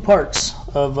actually two parts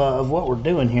of what we're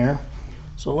doing here.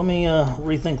 So let me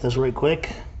rethink this right quick.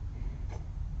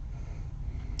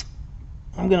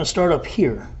 I'm going to start up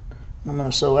here. I'm going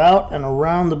to sew out and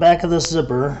around the back of this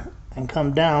zipper and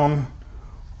come down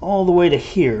all the way to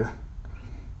here.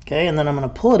 Okay, and then I'm going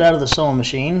to pull it out of the sewing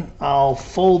machine. I'll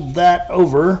fold that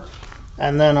over,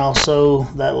 and then I'll sew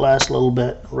that last little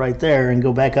bit right there and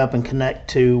go back up and connect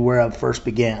to where I first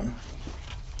began.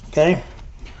 Okay,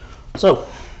 so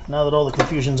now that all the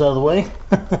confusion's out of the way,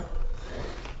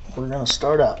 we're going to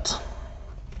start out.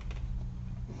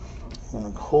 I'm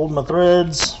going to hold my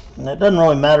threads, and it doesn't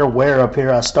really matter where up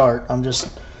here I start. I'm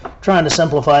just trying to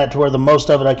simplify it to where the most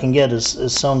of it I can get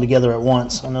is sewn together at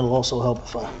once, and it'll also help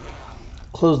if I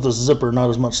close the zipper, not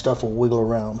as much stuff will wiggle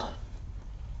around.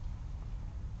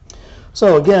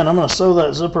 So again, I'm going to sew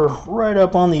that zipper right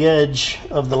up on the edge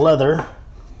of the leather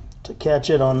to catch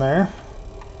it on there.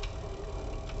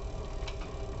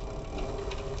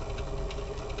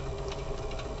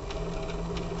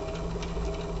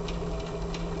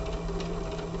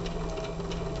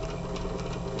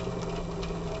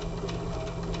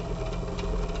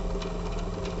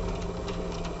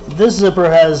 This zipper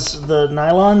has the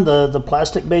nylon, the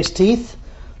plastic-based teeth,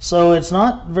 so it's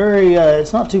not very,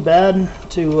 it's not too bad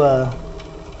to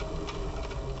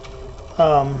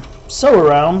sew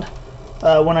around.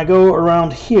 When I go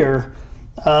around here,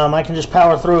 I can just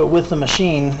power through it with the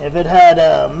machine. If it had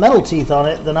metal teeth on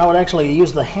it, then I would actually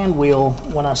use the hand wheel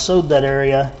when I sewed that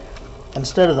area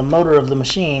instead of the motor of the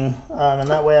machine, and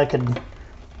that way I could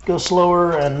go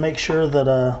slower and make sure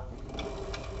that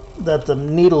that the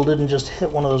needle didn't just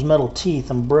hit one of those metal teeth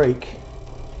and break,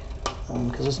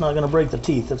 because it's not going to break the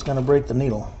teeth, it's going to break the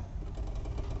needle.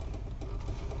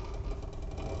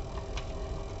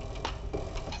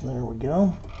 There we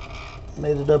go.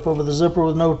 Made it up over the zipper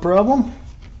with no problem.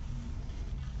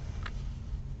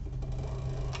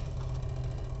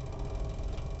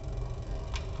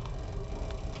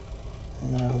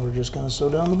 Now we're just going to sew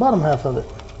down the bottom half of it.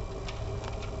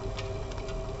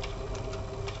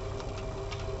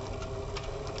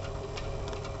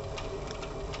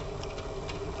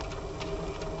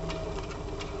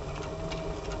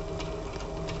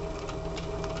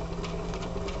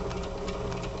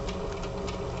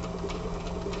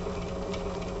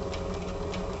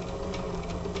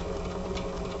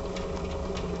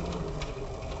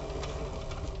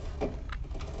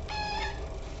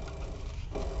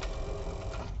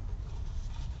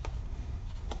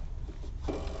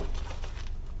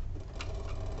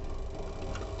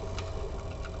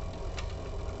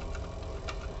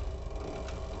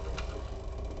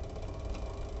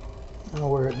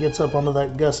 Where it gets up onto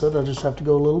that gusset, I just have to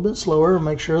go a little bit slower and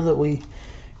make sure that we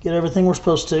get everything we're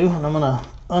supposed to. And I'm going to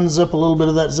unzip a little bit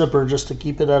of that zipper just to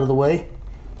keep it out of the way.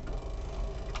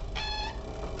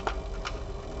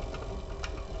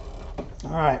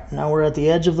 Alright, now we're at the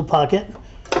edge of the pocket,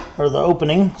 or the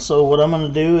opening. So what I'm going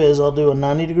to do is I'll do a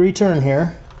 90-degree turn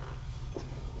here,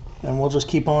 and we'll just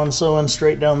keep on sewing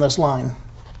straight down this line.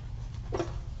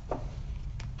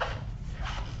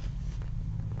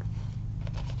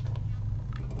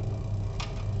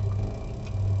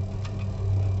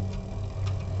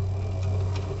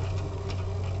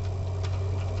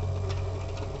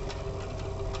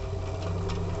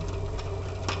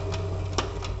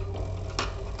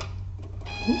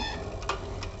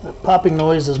 That popping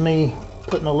noise is me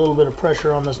putting a little bit of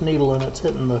pressure on this needle and it's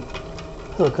hitting the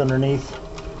hook underneath.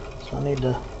 So I need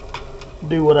to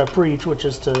do what I preach, which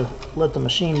is to let the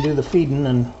machine do the feeding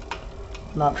and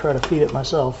not try to feed it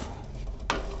myself.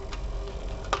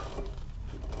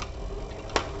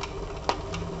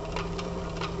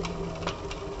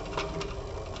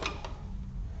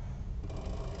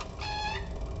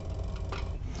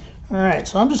 Alright,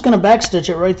 so I'm just going to backstitch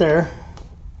it right there.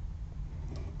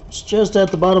 It's just at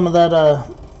the bottom of that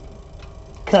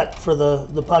cut for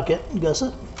the pocket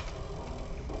gusset.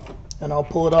 And I'll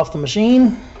pull it off the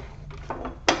machine.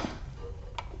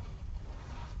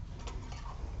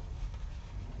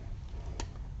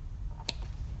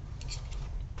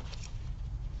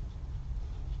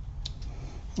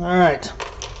 All right,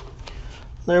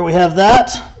 there we have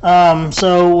that.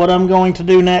 So what I'm going to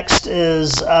do next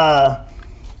is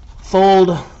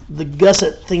fold the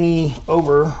gusset thingy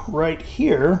over right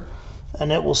here,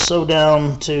 and it will sew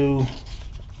down to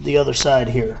the other side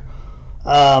here.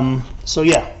 So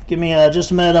yeah, give me just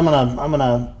a minute. I'm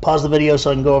gonna pause the video so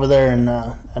I can go over there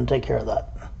and take care of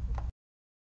that.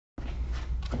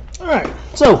 All right,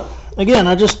 so again,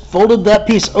 I just folded that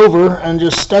piece over and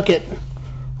just stuck it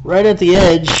right at the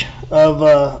edge of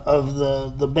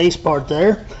the base part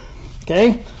there.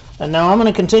 Okay, and now I'm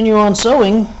going to continue on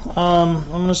sewing. I'm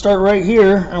going to start right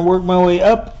here and work my way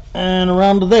up and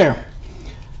around to there.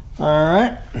 All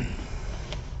right.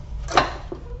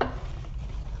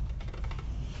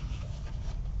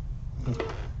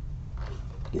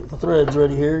 Get my threads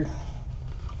ready here.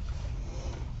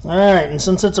 All right, and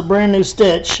since it's a brand new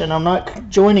stitch and I'm not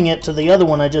joining it to the other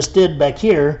one I just did back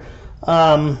here,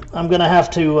 I'm going to have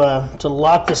to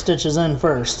lock the stitches in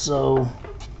first. So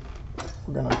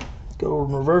we're going to go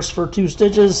in reverse for 2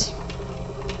 stitches.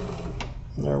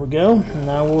 There we go. And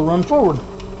now we'll run forward.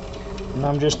 And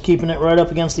I'm just keeping it right up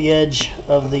against the edge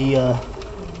of the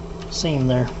seam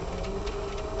there.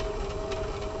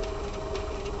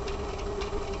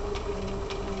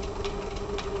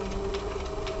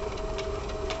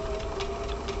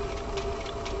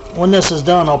 When this is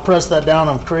done, I'll press that down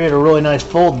and create a really nice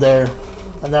fold there,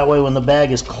 and that way when the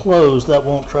bag is closed, that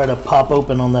won't try to pop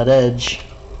open on that edge.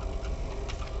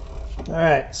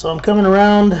 Alright, so I'm coming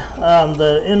around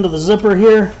the end of the zipper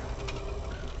here,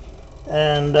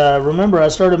 and remember I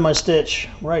started my stitch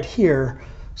right here,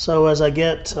 so as I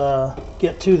get to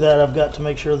that, I've got to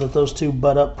make sure that those two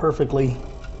butt up perfectly.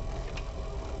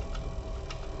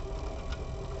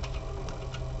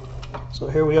 So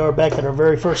here we are back at our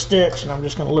very first stitch, and I'm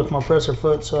just going to lift my presser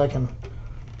foot so I can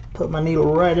put my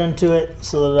needle right into it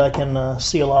so that I can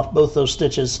seal off both those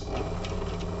stitches.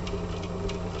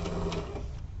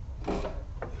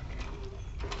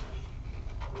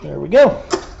 There we go.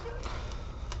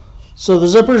 So the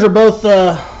zippers are both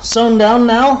sewn down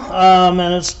now,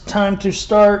 and it's time to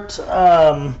start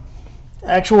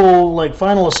actual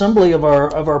final assembly of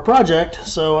our project.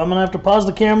 So I'm going to have to pause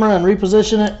the camera and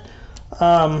reposition it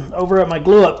over at my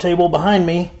glue up table behind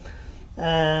me,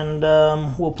 and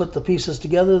we'll put the pieces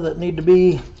together that need to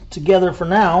be together for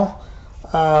now.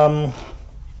 Yeah,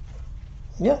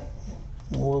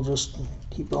 we'll just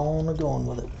keep on going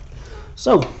with it.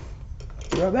 So,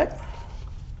 be right back.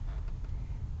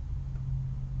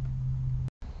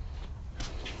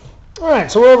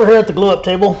 Alright, so we're over here at the glue up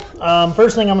table.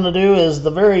 First thing I'm going to do is the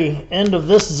very end of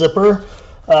this zipper.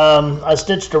 I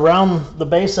stitched around the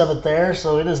base of it there,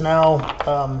 so it is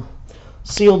now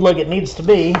sealed like it needs to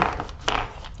be.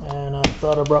 And I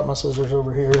thought I brought my scissors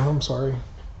over here. I'm sorry.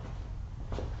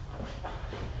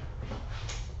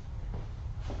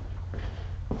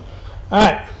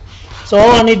 Alright, so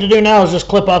all I need to do now is just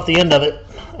clip off the end of it,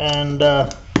 and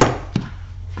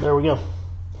there we go.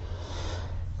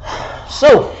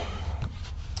 So,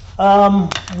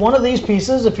 one of these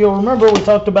pieces, if you'll remember, we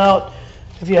talked about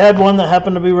if you had one that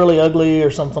happened to be really ugly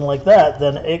or something like that,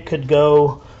 then it could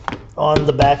go on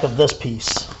the back of this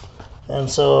piece. And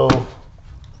so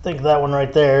think of that one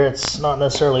right there. It's not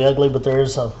necessarily ugly, but there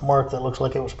is a mark that looks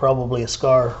like it was probably a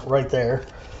scar right there.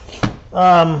 So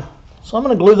I'm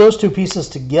going to glue those two pieces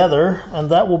together, and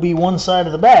that will be one side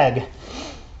of the bag.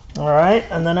 Alright,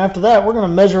 and then after that we're going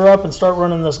to measure up and start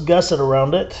running this gusset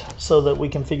around it so that we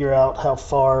can figure out how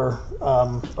far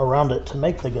around it to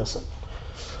make the gusset.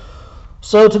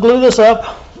 So to glue this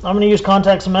up, I'm going to use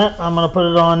contact cement. I'm going to put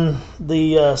it on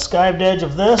the skived edge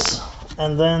of this,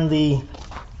 and then the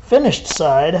finished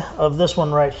side of this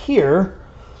one right here,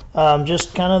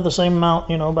 just kind of the same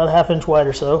amount, about a ½ inch wide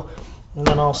or so, and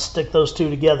then I'll stick those two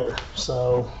together.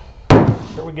 So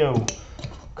there we go.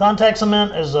 Contact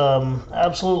cement is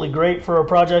absolutely great for a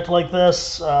project like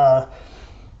this. I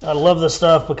love this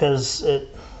stuff because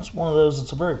it's one of those,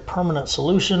 it's a very permanent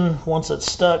solution. Once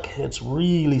it's stuck, it's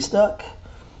really stuck.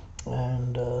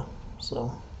 And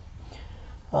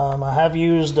I have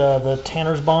used the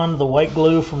Tanner's Bond, the white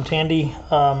glue from Tandy,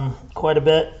 quite a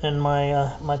bit in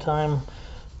my time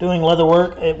doing leather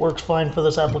work. It works fine for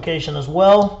this application as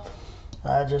well.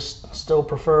 I just still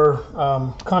prefer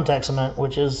contact cement,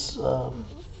 which is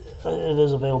it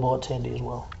is available at Tandy as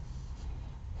well.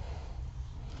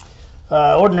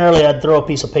 Ordinarily I'd throw a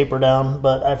piece of paper down,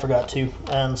 but I forgot to,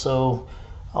 and so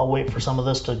I'll wait for some of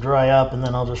this to dry up, and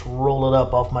then I'll just roll it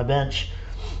up off my bench.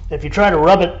 If you try to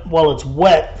rub it while it's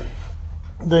wet,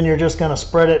 then you're just going to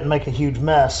spread it and make a huge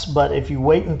mess. But if you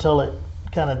wait until it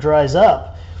kind of dries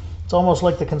up, it's almost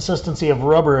like the consistency of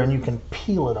rubber, and you can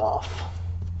peel it off.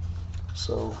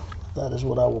 So that is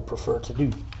what I will prefer to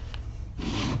do.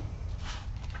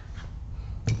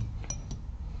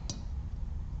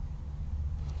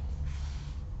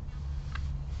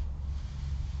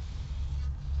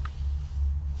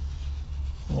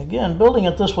 And again, building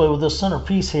it this way with this center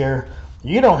piece here,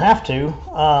 you don't have to.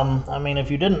 I mean,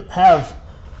 if you didn't have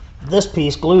this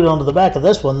piece glued onto the back of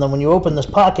this one, then when you open this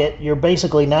pocket, you're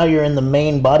basically, now you're in the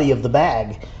main body of the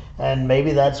bag. And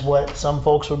maybe that's what some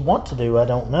folks would want to do. I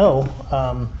don't know.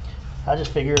 I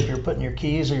just figure if you're putting your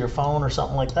keys or your phone or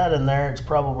something like that in there, it's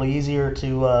probably easier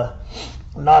to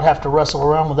not have to wrestle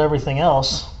around with everything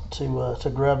else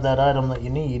to grab that item that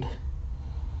you need.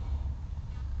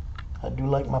 I do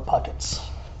like my pockets.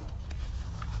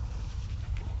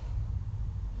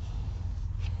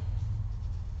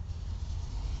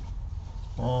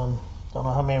 Don't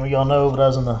know how many of y'all know, but I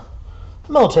was in the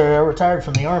military. I retired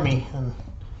from the Army, and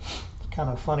it's kind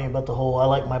of funny about the whole I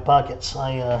like my pockets.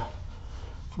 For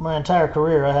my entire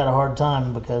career, I had a hard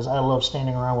time because I love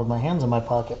standing around with my hands in my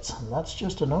pockets, and that's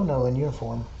just a no-no in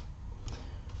uniform.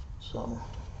 So,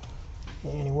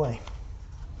 anyway,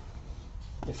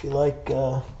 if you like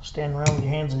standing around with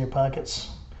your hands in your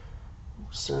pockets,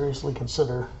 seriously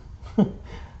consider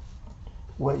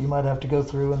what you might have to go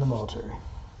through in the military.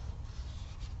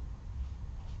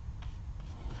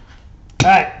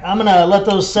 Alright, I'm going to let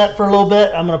those set for a little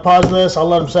bit. I'm going to pause this. I'll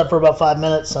let them set for about 5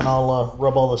 minutes, and I'll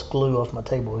rub all this glue off my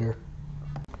table here.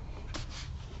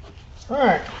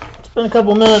 Alright, it's been a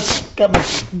couple minutes. Got my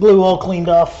glue all cleaned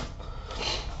off.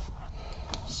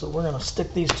 So we're going to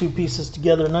stick these two pieces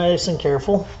together nice and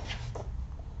careful.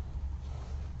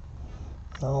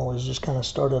 I always just kind of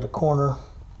start at a corner,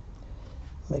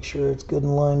 make sure it's good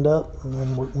and lined up, and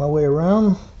then work my way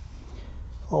around.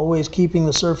 Always keeping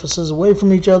the surfaces away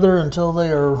from each other until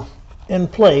they are in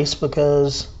place,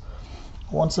 because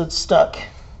once it's stuck,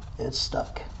 it's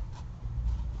stuck.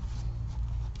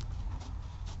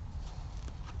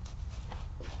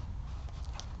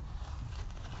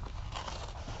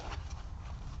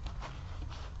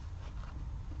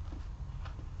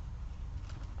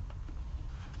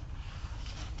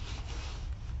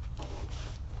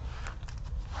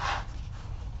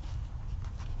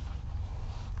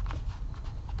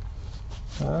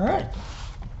 All right.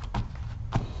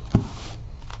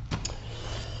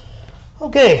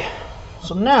 Okay,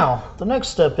 so now the next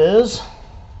step is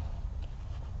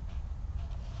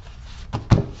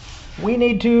we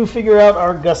need to figure out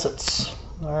our gussets.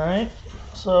 All right,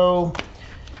 so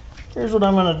here's what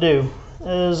I'm going to do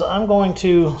is I'm going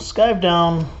to skive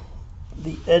down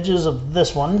the edges of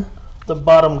this one, the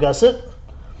bottom gusset.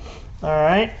 All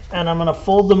right, and I'm going to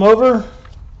fold them over,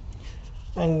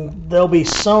 and they'll be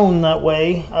sewn that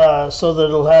way so that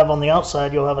it'll have on the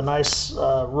outside, you'll have a nice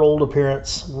rolled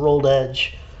appearance, rolled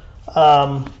edge.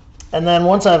 And then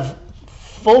once I've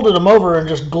folded them over and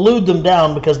just glued them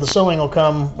down, because the sewing will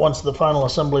come once the final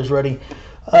assembly is ready,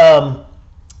 I'll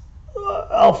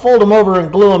fold them over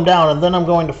and glue them down, and then I'm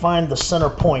going to find the center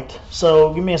point.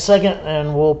 So give me a second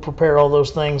and we'll prepare all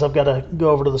those things. I've got to go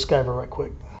over to the skiver right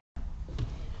quick.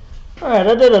 All right,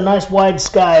 I did a nice wide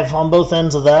skive on both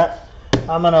ends of that.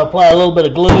 I'm going to apply a little bit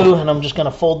of glue, and I'm just going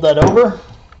to fold that over.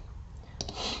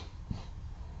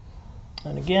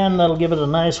 And again, that'll give it a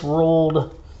nice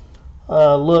rolled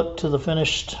look to the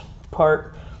finished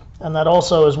part. And that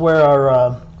also is where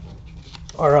our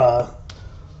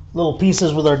little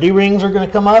pieces with our D-rings are going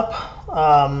to come up.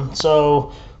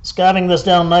 So skiving this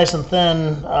down nice and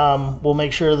thin will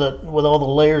make sure that with all the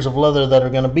layers of leather that are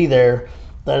going to be there,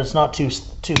 that it's not too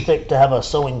thick to have a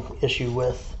sewing issue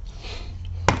with.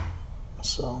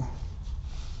 So,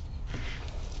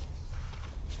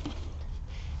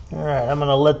 all right, I'm going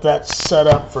to let that set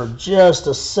up for just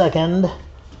a second.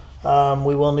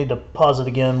 We will need to pause it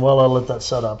again while I let that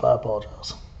set up. I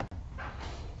apologize.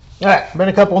 All right, been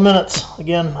a couple of minutes.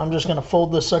 Again, I'm just going to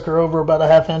fold this sucker over about a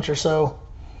 ½ inch or so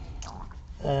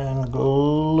and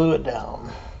glue it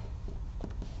down.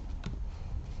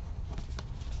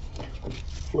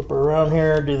 Flip her around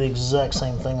here, do the exact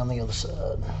same thing on the other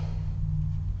side.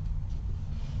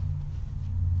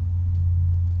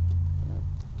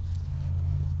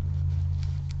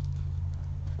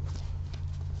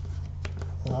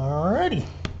 Alrighty.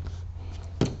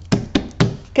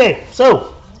 Okay,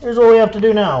 so here's what we have to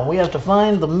do now. We have to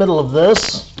find the middle of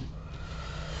this.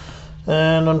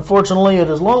 And unfortunately, it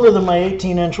is longer than my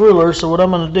 18-inch ruler, so what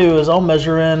I'm going to do is I'll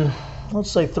measure in, let's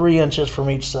say 3 inches from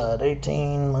each side.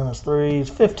 18 minus 3 is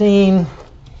 15.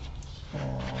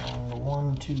 And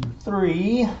 1, 2,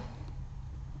 3.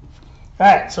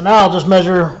 Alright, so now I'll just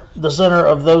measure the center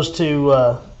of those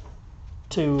two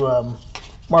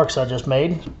marks I just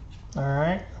made.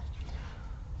 Alright.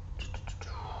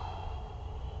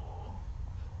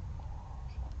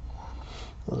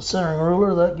 With a centering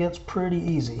ruler, that gets pretty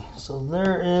easy. So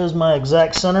there is my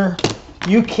exact center.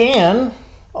 You can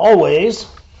always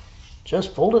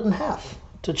just fold it in half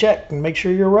to check and make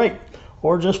sure you're right,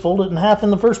 or just fold it in half in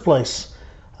the first place.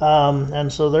 And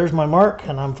so there's my mark,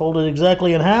 and I'm folded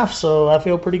exactly in half, so I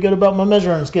feel pretty good about my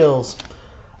measuring skills.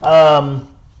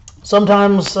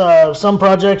 Sometimes some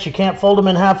projects you can't fold them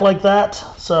in half like that,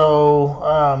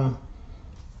 so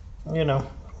you know,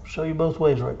 show you both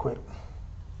ways right quick.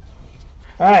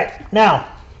 All right, now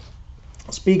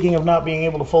speaking of not being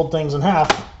able to fold things in half,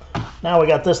 now we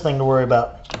got this thing to worry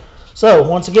about. So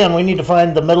once again, we need to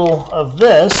find the middle of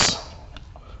this.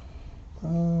 We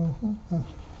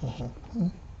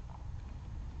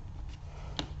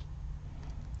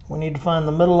need to find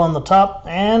the middle on the top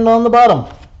and on the bottom.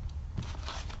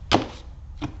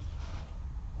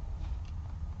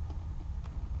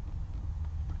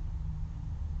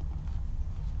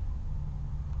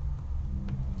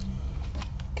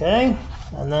 Okay,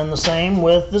 and then the same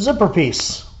with the zipper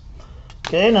piece.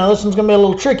 Okay, now this one's going to be a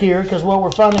little trickier because what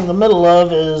we're finding the middle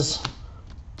of is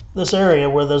this area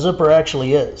where the zipper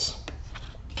actually is.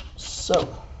 So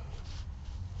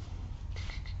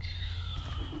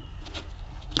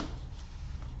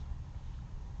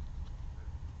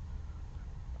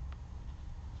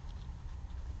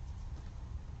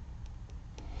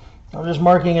I'm just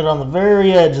marking it on the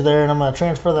very edge there, and I'm going to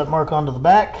transfer that mark onto the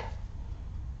back.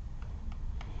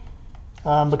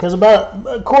 Because about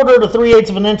 1/4 to 3/8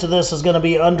 of an inch of this is going to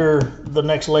be under the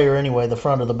next layer anyway, the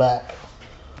front of the back.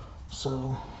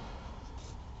 So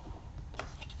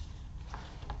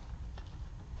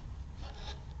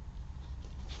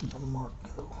mark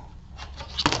go.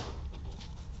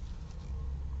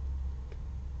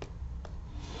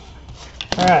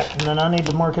 All right, and then I need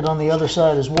to mark it on the other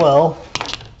side as well.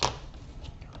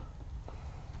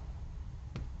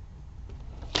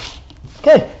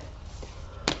 Okay,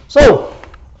 so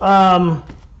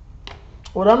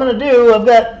what I'm going to do,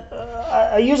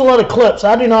 I use a lot of clips.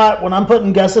 I do not, when I'm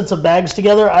putting gussets of bags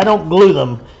together, I don't glue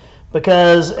them,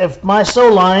 because if my sew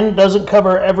line doesn't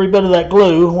cover every bit of that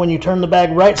glue, when you turn the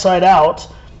bag right side out,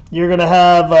 you're going to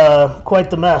have quite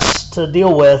the mess to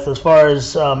deal with as far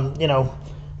as, you know,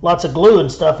 lots of glue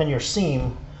and stuff in your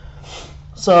seam.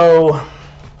 So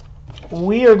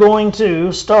we are going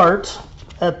to start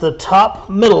at the top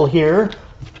middle here,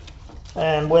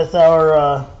 and with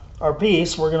our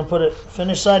piece, we're going to put it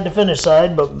finish side to finish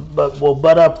side, but we'll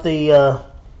butt up the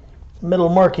middle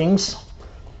markings,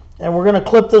 and we're going to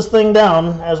clip this thing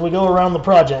down as we go around the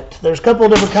project. There's a couple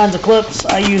of different kinds of clips.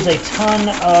 I use a ton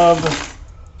of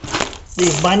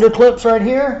these binder clips right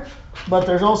here, but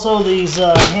there's also these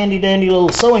handy dandy little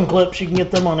sewing clips. You can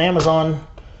get them on Amazon.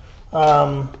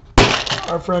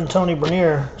 Our friend Tony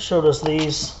Bernier showed us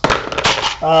these.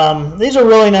 These are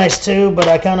really nice too, but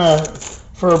I kind of,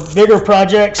 for bigger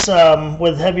projects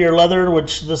with heavier leather,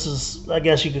 which this is, I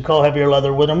guess you could call heavier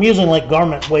leather, when I'm using like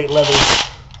garment weight leathers,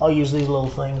 I'll use these little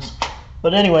things.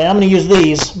 But anyway, I'm going to use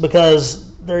these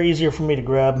because they're easier for me to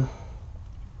grab.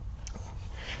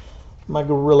 My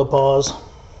gorilla paws.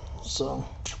 So,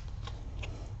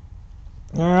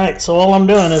 alright, so all I'm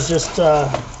doing is just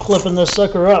clipping this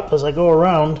sucker up as I go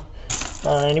around.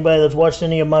 Anybody that's watched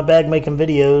any of my bag making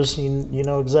videos, you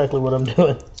know exactly what I'm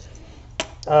doing.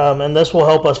 And this will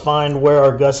help us find where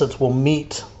our gussets will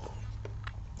meet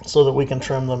so that we can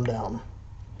trim them down.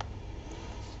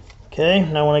 Okay,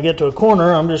 now when I get to a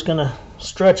corner, I'm just going to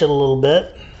stretch it a little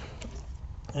bit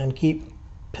and keep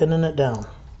pinning it down.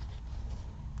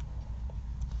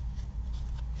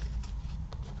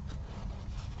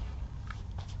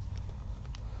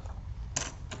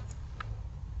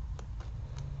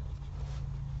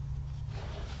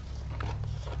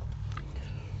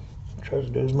 Try to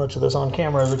do as much of this on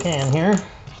camera as I can here.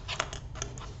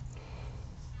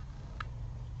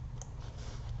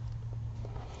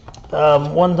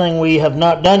 One thing we have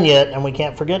not done yet, and we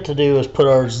can't forget to do, is put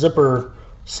our zipper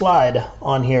slide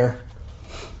on here.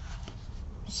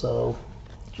 So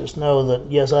just know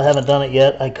that, yes, I haven't done it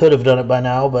yet. I could have done it by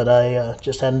now, but I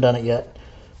just hadn't done it yet.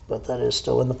 But that is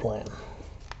still in the plan.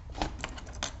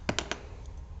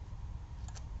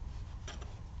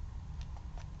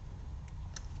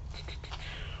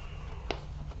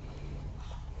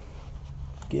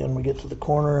 Again, we get to the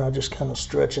corner, I just kind of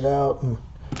stretch it out and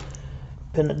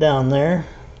pin it down there.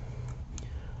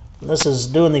 And this is,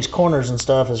 doing these corners and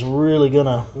stuff is really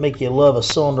gonna make you love a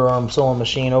cylinder arm sewing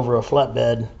machine over a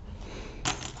flatbed,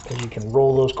 because you can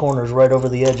roll those corners right over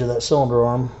the edge of that cylinder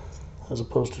arm as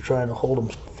opposed to trying to hold them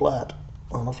flat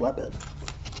on a flatbed.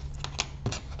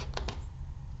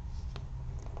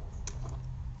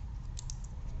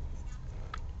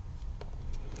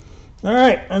 All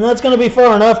right, and that's going to be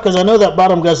far enough because I know that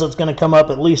bottom gusset's going to come up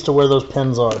at least to where those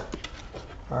pins are.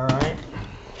 All right,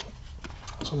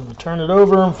 so I'm going to turn it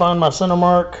over and find my center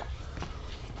mark.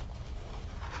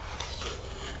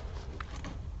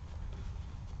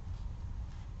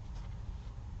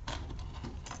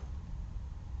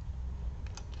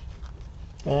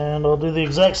 And I'll do the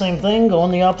exact same thing, go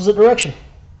in the opposite direction.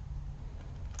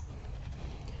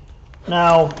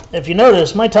 Now, if you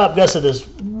notice, my top gusset is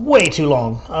way too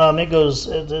long.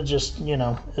 It just, you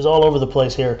know, is all over the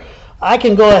place here. I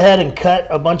can go ahead and cut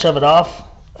a bunch of it off,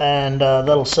 and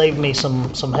that'll save me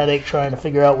some headache trying to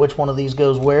figure out which one of these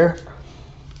goes where.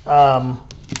 As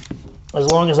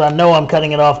long as I know I'm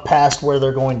cutting it off past where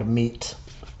they're going to meet.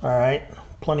 All right,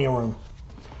 plenty of room.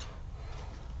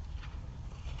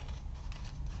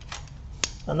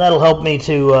 And that'll help me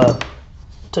to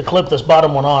clip this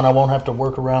bottom one on. I won't have to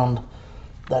work around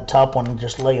that top one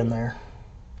just laying there.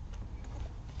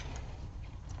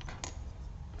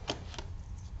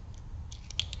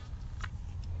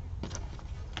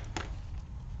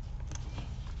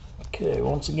 Okay,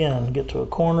 once again, get to a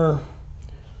corner,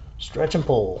 stretch and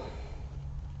pull.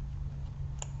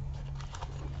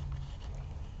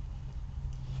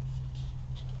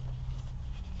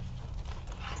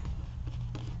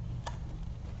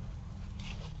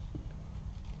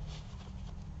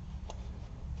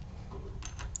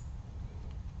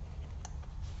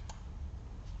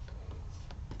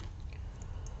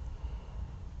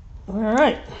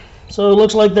 Alright, so it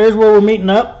looks like there's where we're meeting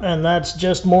up, and that's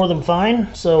just more than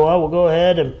fine. So I will go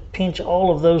ahead and pinch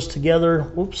all of those together.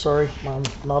 Oops, sorry, I'm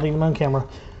not even on camera.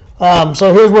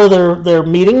 So here's where they're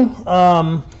meeting. So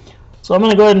I'm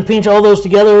going to go ahead and pinch all those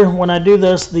together. When I do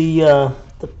this, the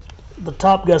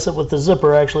top gusset with the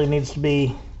zipper actually needs to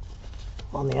be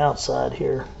on the outside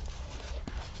here,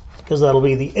 because that'll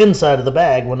be the inside of the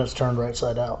bag when it's turned right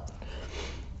side out.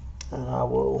 And I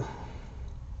will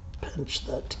pinch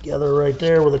that together right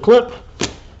there with a clip,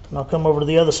 and I'll come over to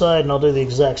the other side and I'll do the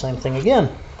exact same thing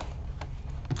again.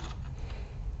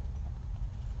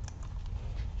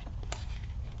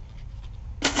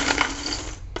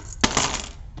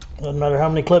 Doesn't matter how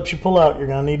many clips you pull out, you're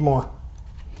going to need more.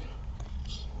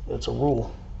 It's a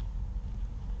rule.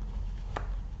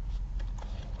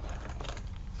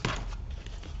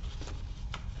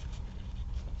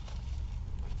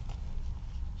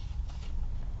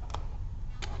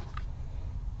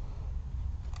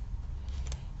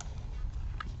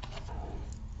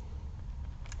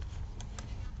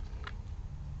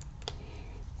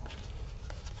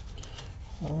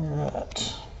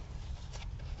 Alright.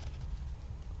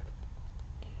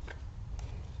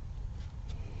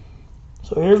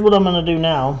 So here's what I'm going to do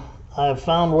now. I've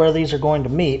found where these are going to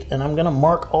meet, and I'm going to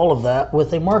mark all of that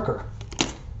with a marker.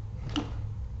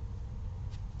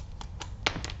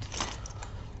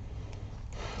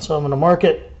 So I'm going to mark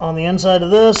it on the inside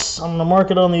of this, I'm going to mark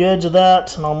it on the edge of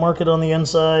that, and I'll mark it on the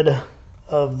inside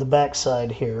of the back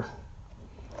side here.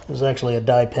 There's actually a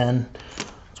die pen.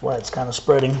 That's why it's kind of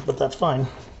spreading, but that's fine.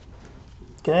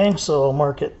 Okay, so I'll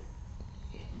mark it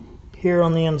here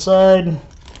on the inside,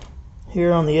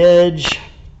 here on the edge,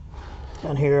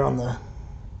 and here on the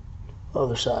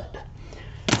other side.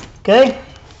 Okay,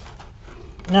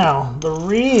 now the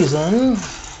reason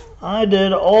I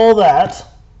did all that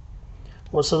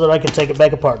was so that I could take it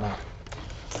back apart now.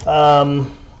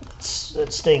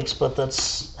 It stinks, but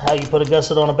that's how you put a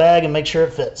gusset on a bag and make sure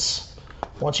it fits.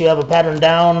 Once you have a pattern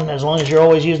down, as long as you're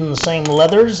always using the same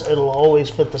leathers, it'll always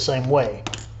fit the same way.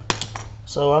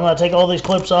 So I'm going to take all these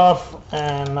clips off,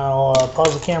 and I'll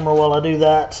pause the camera while I do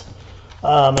that,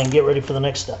 and get ready for the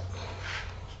next step.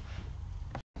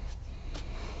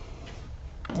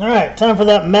 Alright, time for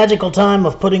that magical time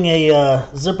of putting a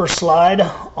zipper slide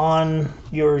on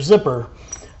your zipper.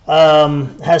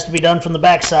 It has to be done from the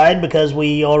back side because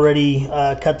we already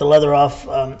cut the leather off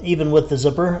even with the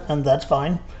zipper, and that's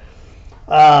fine.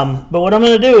 But what I'm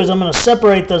going to do is I'm going to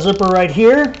separate the zipper right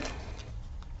here,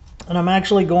 and I'm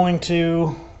actually going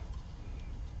to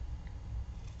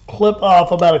clip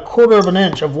off about 1/4 of an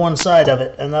inch of one side of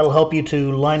it, and that'll help you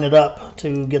to line it up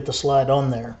to get the slide on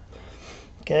there.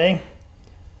 Okay,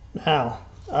 now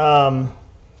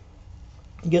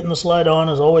getting the slide on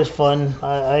is always fun.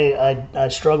 I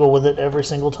struggle with it every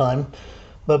single time,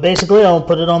 but basically I'll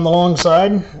put it on the long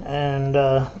side and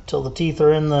till the teeth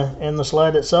are in the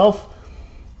slide itself.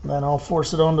 Then I'll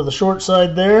force it onto the short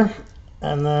side there,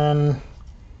 and then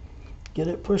get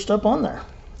it pushed up on there.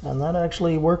 And that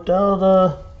actually worked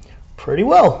out pretty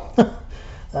well.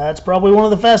 That's probably one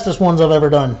of the fastest ones I've ever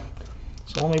done.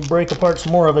 So let me break apart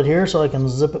some more of it here so I can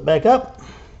zip it back up.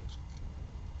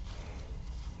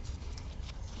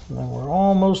 And then we're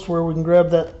almost where we can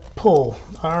grab that pull.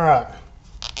 All right.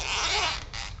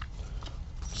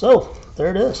 So there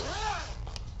it is.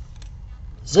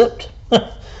 Zipped.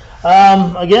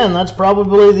 Again, that's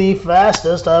probably the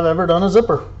fastest I've ever done a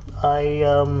zipper. I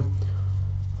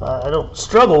don't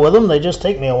struggle with them. They just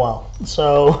take me a while.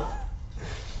 So,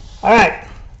 all right.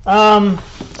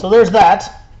 So there's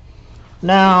that.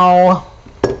 Now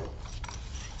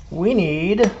we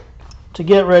need to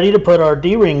get ready to put our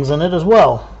D-rings in it as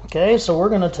well. Okay, so we're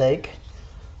going to take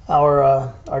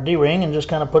our D-ring and just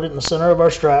kind of put it in the center of our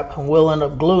strap, and we'll end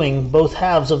up gluing both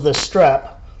halves of this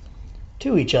strap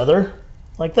to each other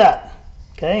like that.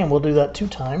 Okay, and we'll do that 2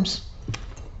 times.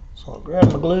 So I'll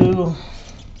grab my glue.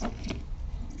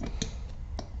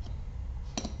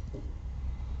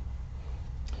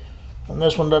 And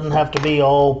this one doesn't have to be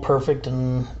all perfect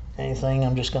and anything.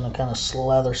 I'm just going to kind of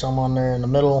slather some on there in the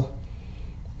middle.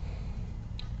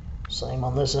 Same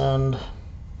on this end.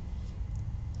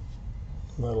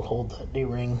 That'll hold that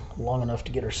D-ring long enough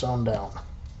to get her sewn down.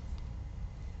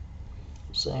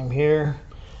 Same here.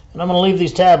 And I'm going to leave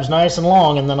these tabs nice and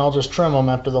long, and then I'll just trim them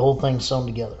after the whole thing's sewn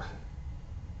together.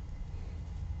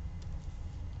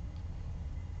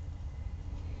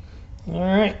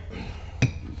 Alright.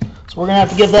 So we're going to have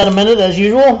to give that a minute as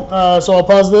usual. So I'll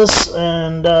pause this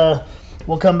and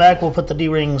we'll come back. We'll put the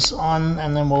D-rings on,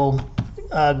 and then we'll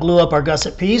glue up our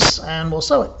gusset piece and we'll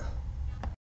sew it.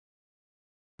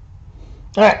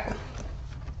 Alright.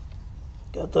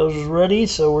 Got those ready.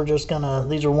 So we're just going to,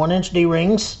 these are 1-inch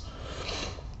D-rings.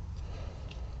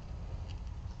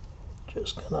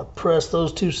 Just gonna press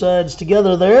those 2 sides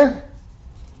together there,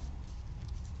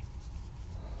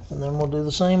 and then we'll do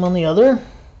the same on the other.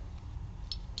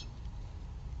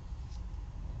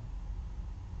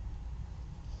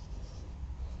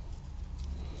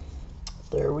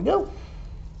 There we go.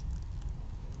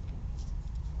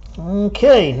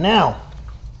 Okay, now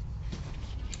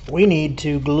we need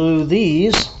to glue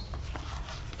these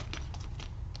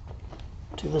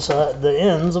to the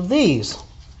ends of these.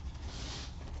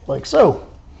 Like so,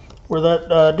 where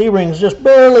that D-ring's just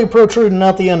barely protruding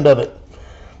out the end of it.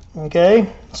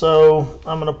 Okay, so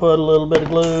I'm going to put a little bit of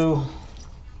glue.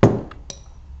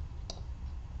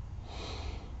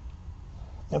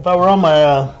 If I were on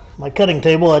my cutting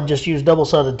table, I'd just use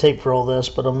double-sided tape for all this,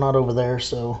 but I'm not over there,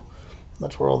 so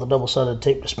that's where all the double-sided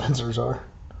tape dispensers are.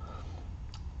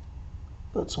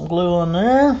 Put some glue on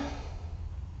there.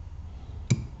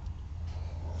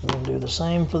 And do the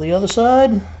same for the other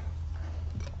side.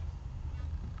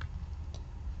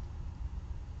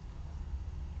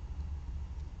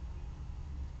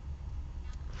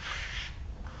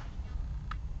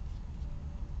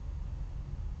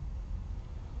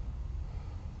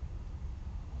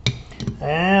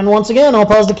 And once again, I'll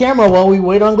pause the camera while we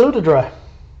wait on glue to dry.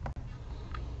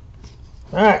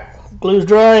 Alright, glue's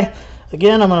dry.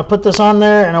 Again, I'm going to put this on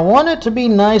there, and I want it to be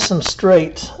nice and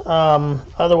straight.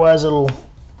 Otherwise, it'll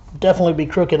definitely be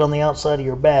crooked on the outside of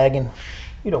your bag, and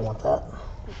you don't want that.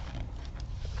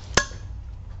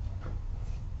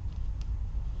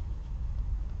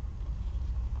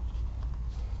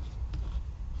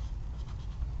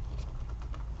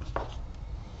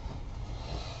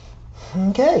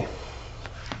 Okay.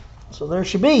 So there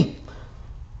she be.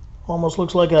 Almost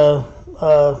looks like a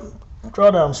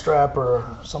drawdown strap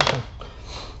or something.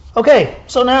 Okay,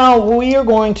 so now we are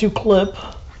going to clip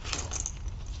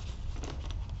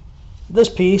this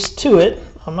piece to it.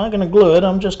 I'm not going to glue it,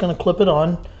 I'm just going to clip it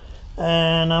on,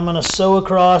 and I'm going to sew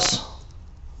across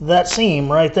that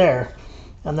seam right there.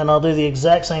 And then I'll do the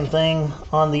exact same thing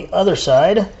on the other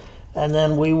side, and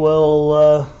then we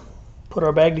will put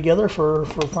our bag together for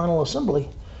final assembly.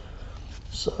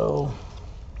 So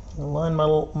I'll line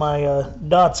my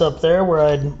dots up there where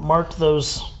I'd marked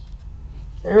those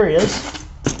areas.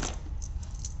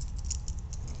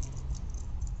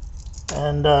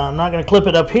 And I'm not going to clip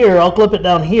it up here, I'll clip it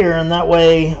down here, and that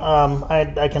way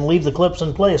I can leave the clips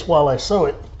in place while I sew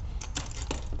it.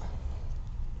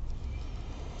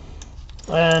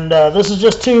 And this is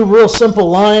just 2 real simple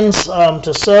lines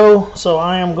to sew. So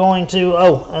I am going to,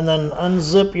 and then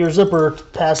unzip your zipper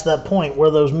past that point where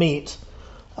those meet.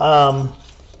 But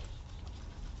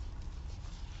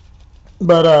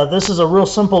this is a real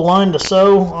simple line to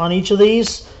sew on each of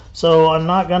these. So I'm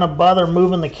not going to bother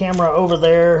moving the camera over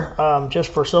there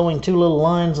just for sewing 2 little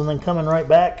lines and then coming right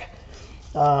back.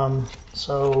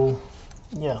 So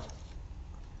yeah.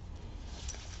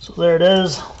 So there it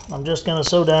is. I'm just going to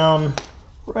sew down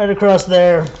right across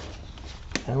there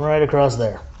and right across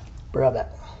there. Be right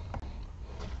back.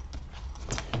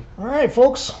 Alright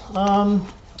folks,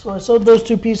 so I sewed those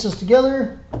 2 pieces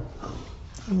together.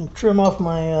 I'm going to trim off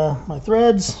my my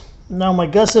threads. Now my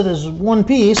gusset is 1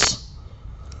 piece,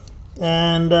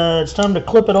 And it's time to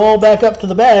clip it all back up to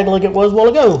the bag like it was a while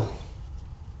ago.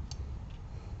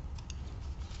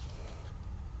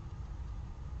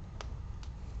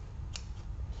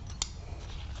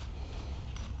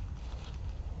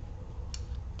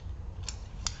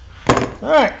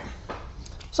 Alright,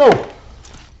 so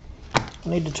I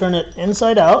need to turn it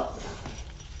inside out,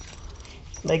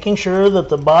 making sure that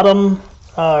the bottom,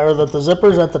 or that the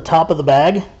zipper's at the top of the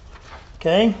bag.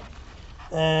 Okay,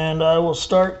 and I will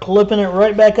start clipping it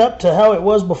right back up to how it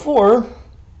was before,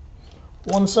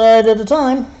 one side at a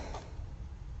time.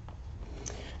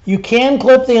 You can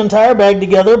clip the entire bag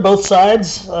together, both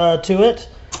sides to it.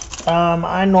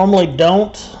 I normally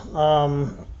don't.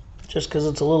 Just because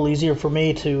it's a little easier for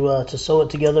me to sew it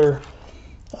together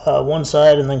one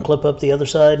side and then clip up the other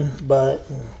side. But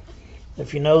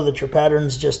if you know that your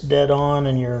pattern's just dead on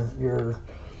and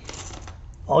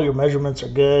all your measurements are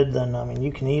good, then I mean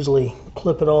you can easily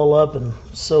clip it all up and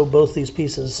sew both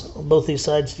these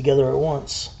sides together at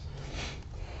once.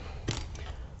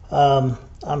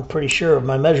 I'm pretty sure of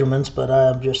my measurements, but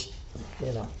I'm just,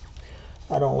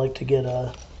 I don't like to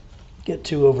get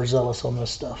too overzealous on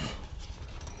this stuff.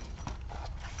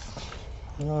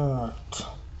 Alright,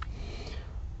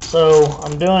 so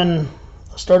I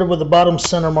started with the bottom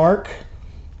center mark,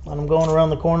 and I'm going around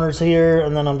the corners here,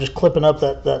 and then I'm just clipping up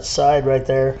that side right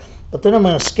there. But then I'm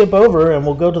going to skip over and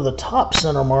we'll go to the top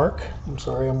center mark. I'm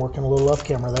sorry, I'm working a little off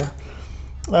camera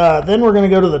there. Then we're going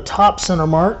to go to the top center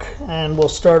mark and we'll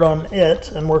start on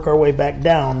it and work our way back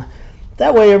down.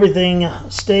 That way everything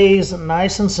stays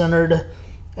nice and centered,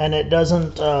 and it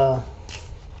doesn't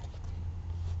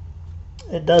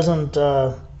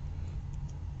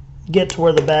get to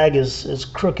where the bag is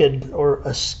crooked or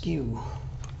askew.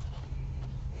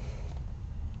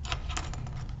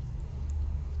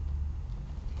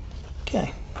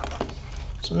 Okay,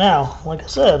 so now, like I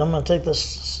said, I'm going to take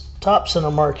this top center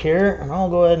mark here and I'll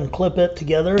go ahead and clip it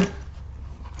together, and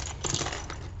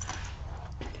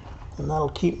that'll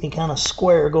keep me kind of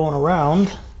square going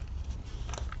around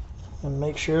and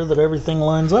make sure that everything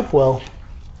lines up well.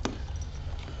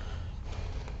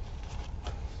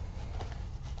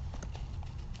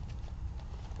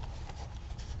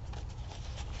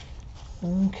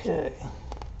 Okay.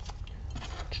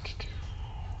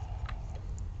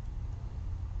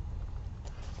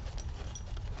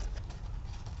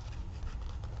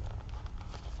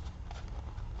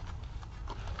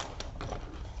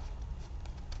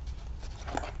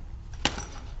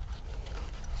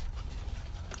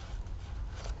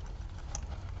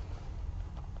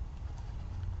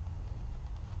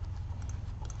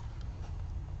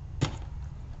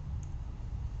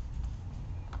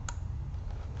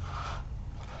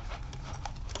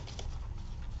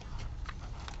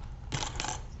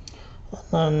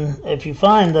 And if you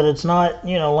find that it's not,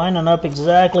 lining up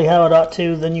exactly how it ought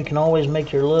to, then you can always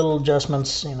make your little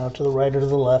adjustments, to the right or to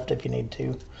the left if you need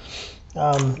to.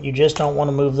 You just don't want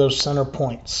to move those center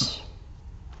points.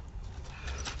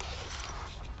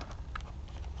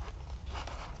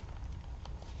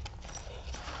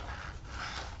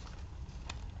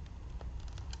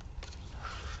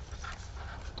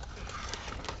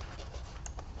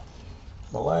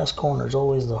 The last corner is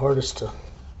always the hardest to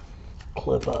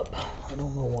clip up. I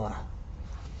don't know why.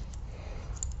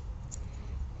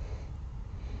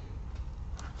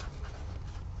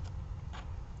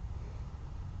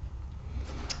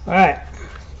 Alright,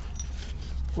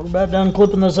 we're about done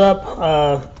clipping this up.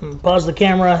 Pause the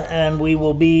camera and we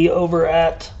will be over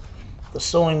at the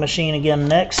sewing machine again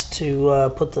next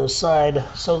to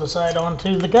sew the side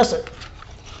onto the gusset.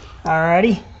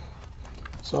 Alrighty,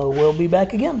 so we'll be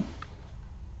back again.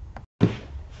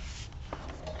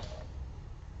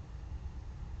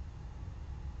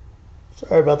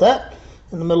 Sorry about that.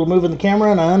 In the middle of moving the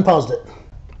camera and I unpaused it.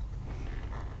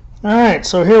 Alright,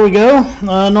 so here we go.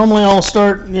 Normally I'll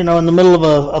start, in the middle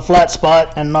of a flat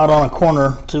spot and not on a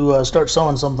corner to start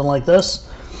sewing something like this.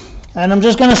 And I'm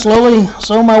just going to slowly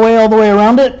sew my way all the way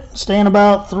around it, staying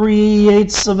about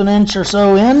 3/8 of an inch or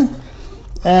so in,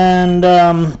 and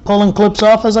pulling clips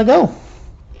off as I go.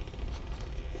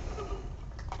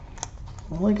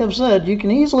 Like I've said, you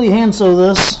can easily hand sew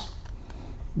this,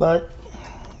 but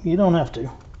you don't have to.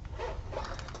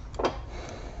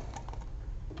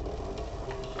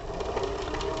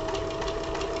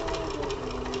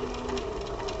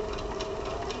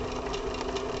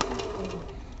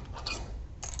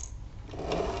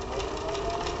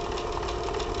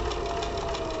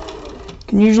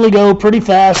 Can usually go pretty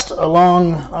fast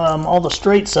along all the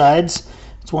straight sides.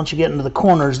 It's once you get into the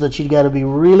corners that you got to be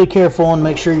really careful and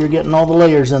make sure you're getting all the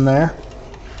layers in there,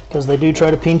 because they do try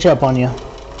to pinch up on you.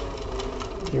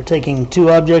 You're taking two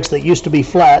objects that used to be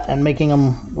flat and making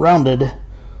them rounded,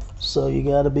 so you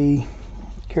got to be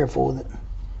careful with it.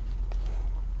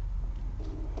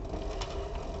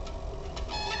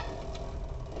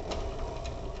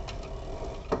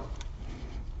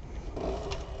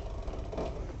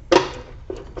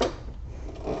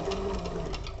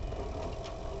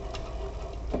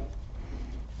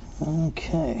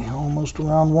 Okay, almost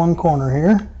around one corner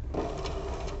here.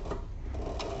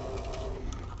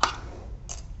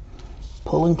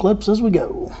 Pulling clips as we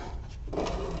go.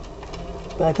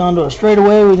 Back onto a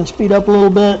straightaway, we can speed up a little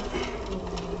bit.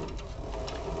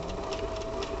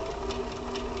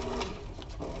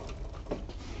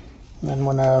 And then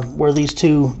when where these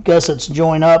two gussets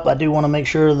join up, I do want to make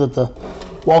sure that the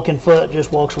walking foot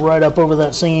just walks right up over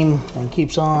that seam and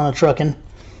keeps on a trucking.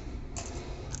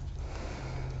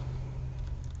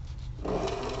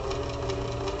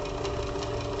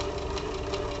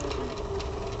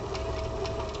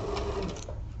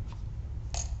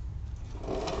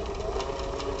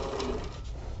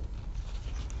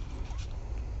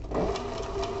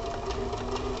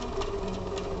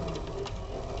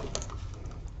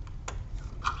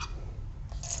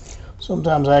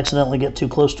 Sometimes I accidentally get too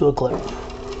close to a clip.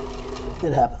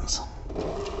 It happens.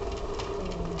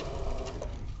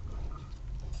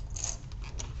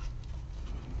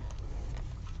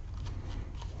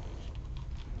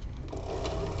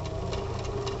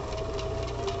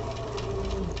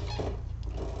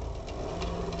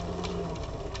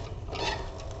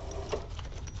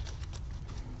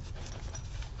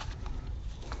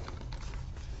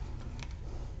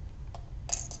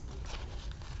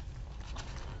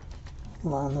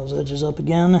 Line those edges up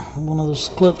again. One of those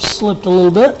clips slipped a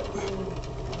little bit.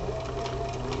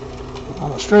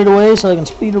 On a straightaway so I can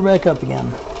speed her back up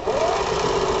again.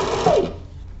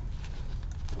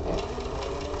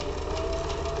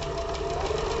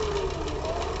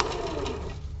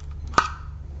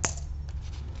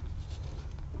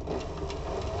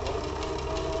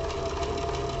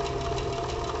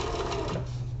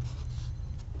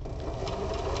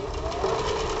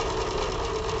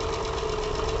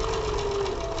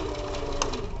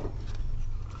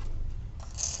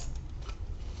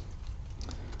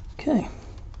 Okay,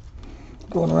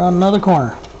 going around another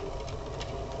corner.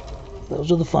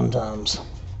 Those are the fun times.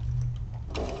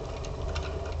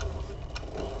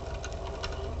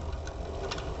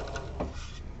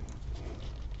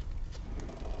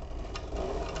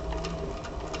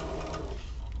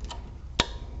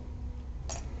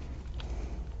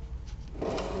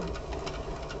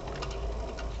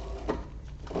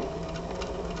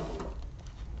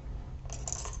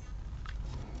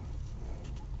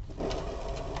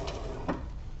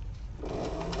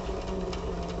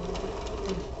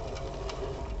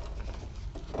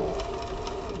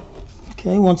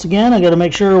 Okay, once again, I got to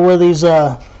make sure where these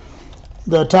the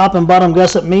top and bottom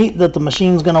gusset meet that the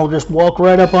machine's going to just walk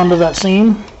right up onto that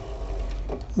seam.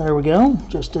 There we go,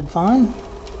 just did fine.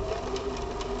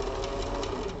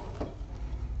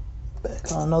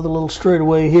 Back on another little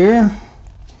straightaway here,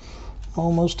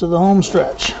 almost to the home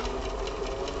stretch.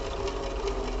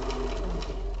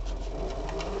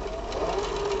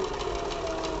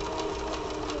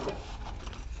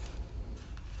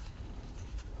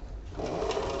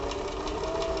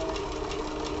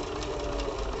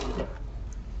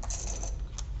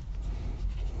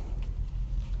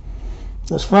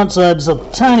 This front side's a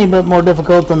tiny bit more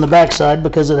difficult than the back side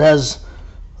because it has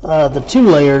the two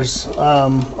layers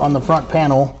on the front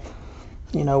panel,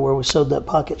 you know, where we sewed that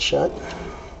pocket shut.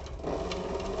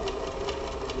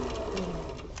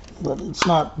 But it's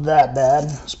not that bad,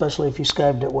 especially if you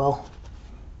skived it well.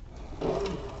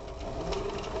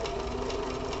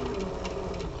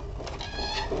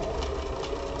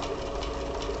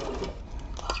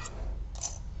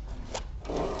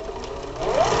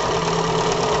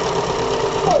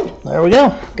 There we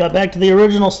go. Got back to the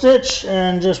original stitch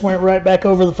and just went right back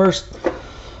over the first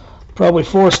probably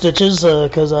 4 stitches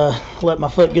because I let my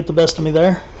foot get the best of me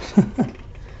there.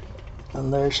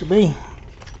 And there it should be.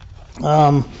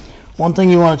 One thing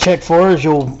you want to check for is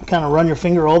you'll kind of run your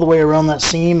finger all the way around that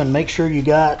seam and make sure you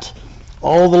got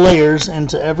all the layers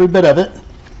into every bit of it.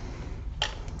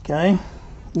 Okay.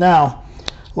 Now,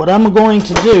 what I'm going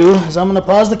to do is I'm going to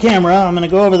pause the camera. I'm going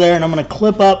to go over there and I'm going to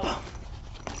clip up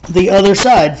the other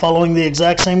side following the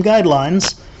exact same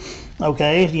guidelines.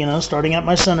 Okay, you know, starting at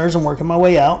my centers and working my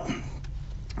way out.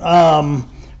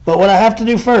 But what I have to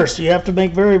do first, you have to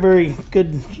make very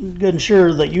good and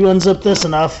sure that you unzip this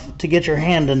enough to get your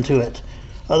hand into it.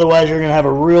 Otherwise you're going to have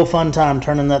a real fun time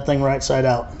turning that thing right side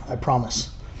out, I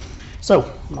promise. So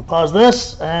I'm going to pause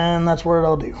this and that's where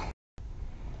I'll do.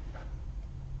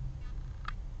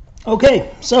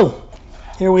 Okay, so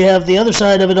here we have the other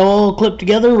side of it all clipped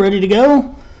together, ready to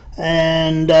go.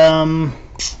 And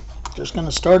just going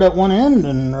to start at one end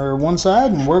or one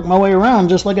side and work my way around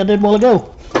just like I did a while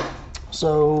ago.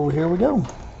 So here we go.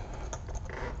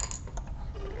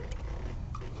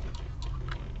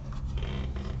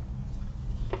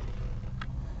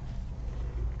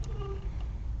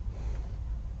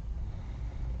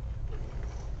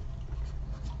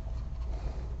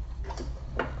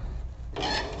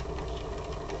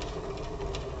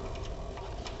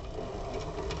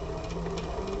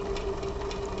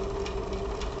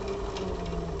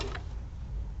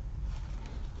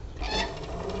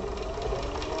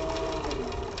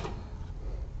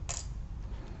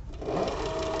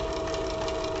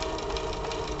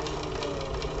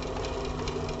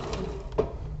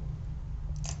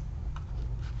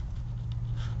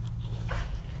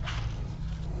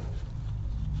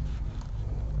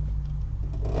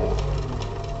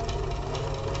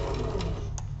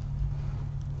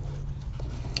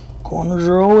 Corners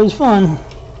are always fun.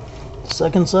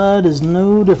 Second side is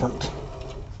no different.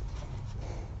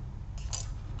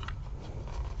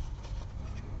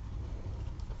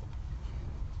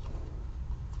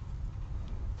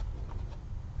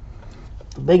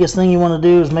 The biggest thing you want to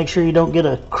do is make sure you don't get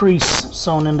a crease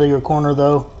sewn into your corner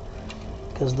though,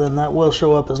 because then that will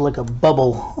show up as like a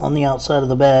bubble on the outside of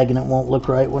the bag and it won't look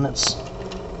right when it's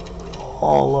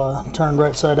all turned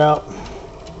right side out.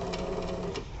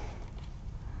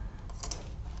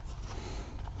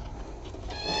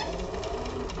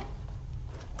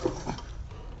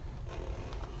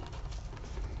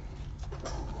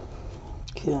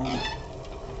 Okay.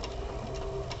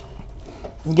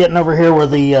 I'm getting over here where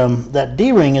the that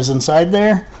D-ring is inside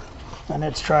there, and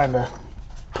it's trying to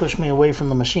push me away from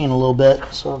the machine a little bit,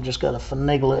 so I've just got to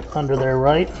finagle it under there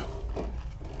right.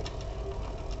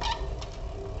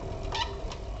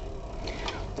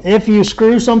 If you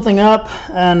screw something up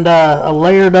and a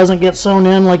layer doesn't get sewn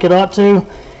in like it ought to,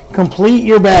 complete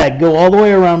your bag. Go all the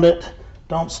way around it.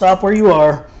 Don't stop where you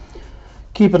are.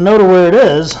 Keep a note of where it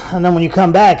is, and then when you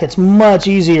come back, it's much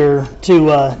easier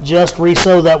to just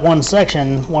re-sew that one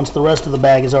section once the rest of the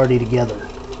bag is already together.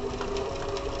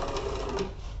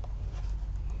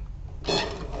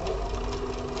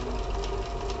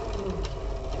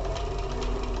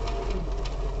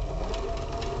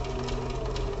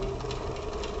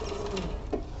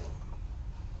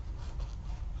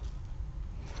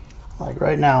 Like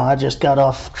right now, I just got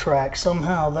off track.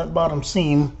 Somehow that bottom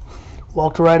seam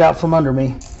walked right out from under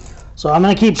me. So I'm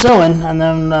going to keep sewing, and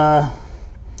then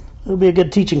it'll be a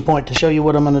good teaching point to show you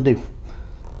what I'm going to do.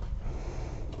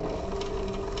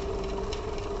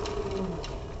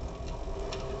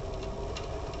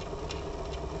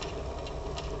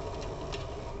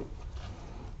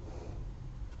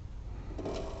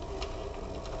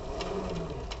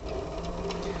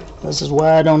 This is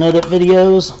why I don't edit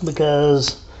videos,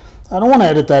 because I don't want to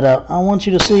edit that out. I want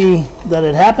you to see that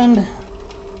it happened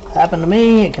to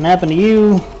me, it can happen to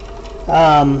you,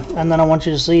 and then I want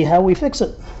you to see how we fix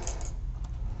it.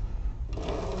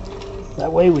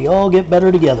 That way we all get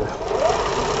better together.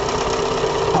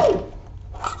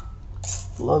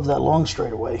 Love that long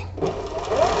straightaway.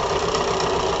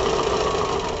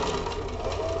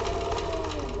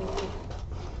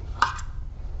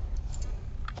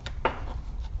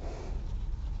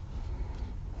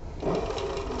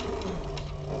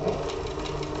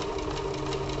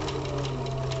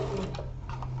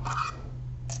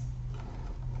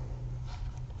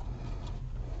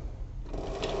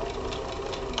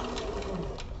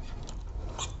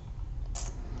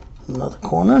 Another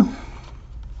corner.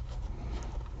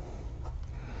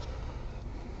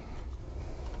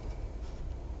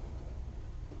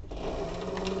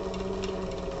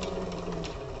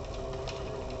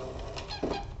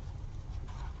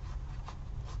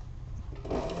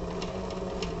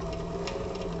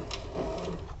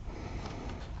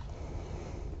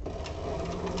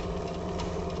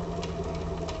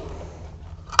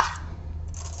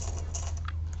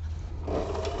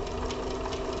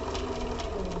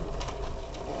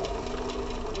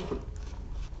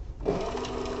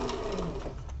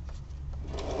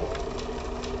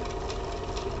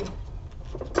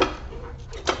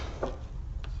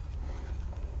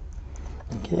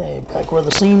 Okay, back where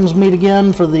the seams meet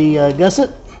again for the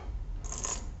gusset.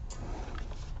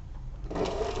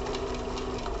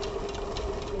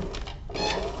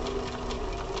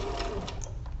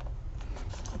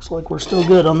 Looks like we're still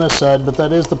good on this side, but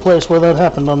that is the place where that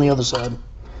happened on the other side.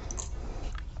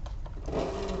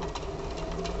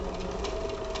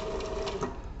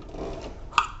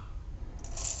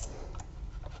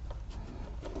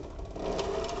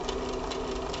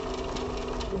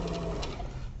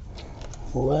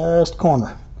 Last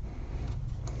corner.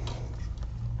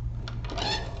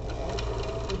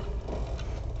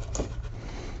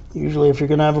 Usually if you're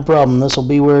going to have a problem, this will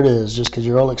be where it is, just because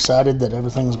you're all excited that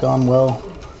everything's gone well.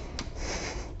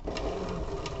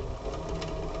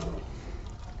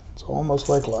 It's almost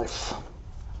like life.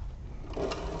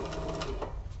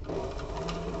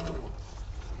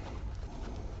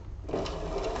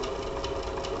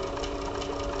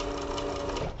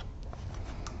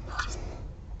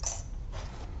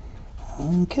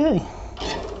 Okay.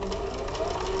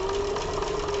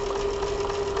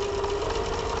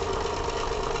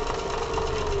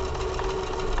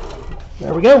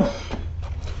 There we go.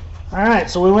 Alright,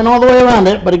 so we went all the way around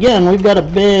it, but again, we've got a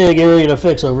big area to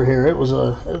fix over here.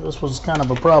 This was kind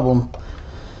of a problem.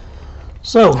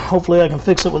 So, hopefully I can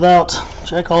fix it without,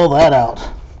 check all that out.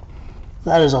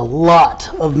 That is a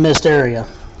lot of missed area.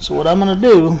 So what I'm going to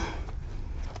do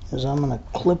is I'm going to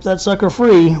clip that sucker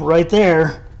free right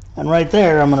there and right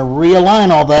there. I'm going to realign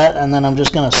all that, and then I'm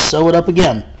just going to sew it up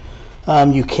again.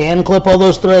 You can clip all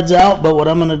those threads out, but what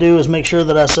I'm going to do is make sure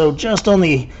that I sew just on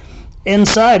the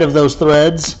inside of those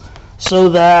threads so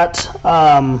that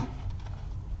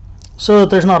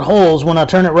there's not holes when I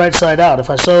turn it right side out. If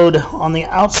I sewed on the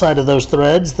outside of those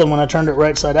threads, then when I turned it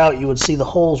right side out, you would see the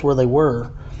holes where they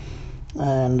were,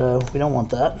 and we don't want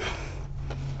that.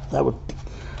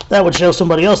 That would show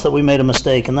somebody else that we made a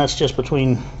mistake, and that's just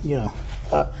between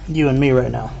you and me right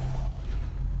now.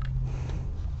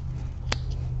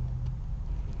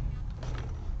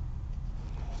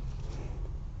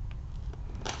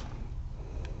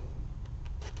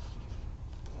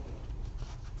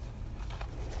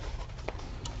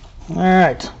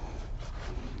 Alright,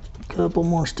 a couple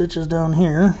more stitches down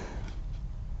here.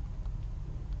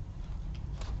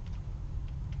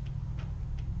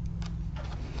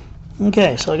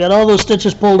 Okay, so I got all those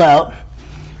stitches pulled out.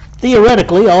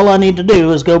 Theoretically, all I need to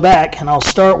do is go back and I'll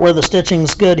start where the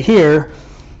stitching's good here,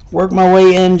 work my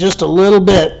way in just a little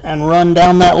bit and run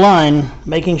down that line,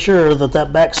 making sure that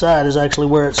that back side is actually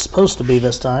where it's supposed to be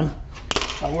this time.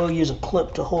 I will use a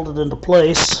clip to hold it into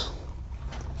place.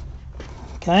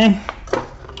 Okay.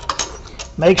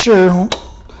 Make sure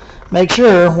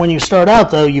when you start out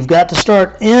though, you've got to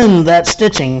start in that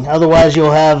stitching. Otherwise,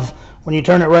 you'll have, when you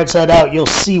turn it right side out, you'll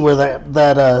see where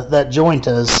that joint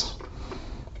is.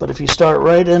 But if you start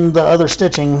right in the other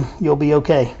stitching, you'll be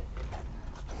okay.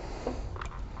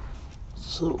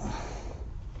 So.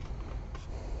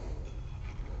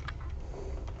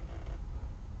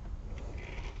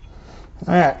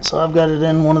 Alright, so I've got it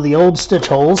in one of the old stitch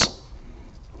holes.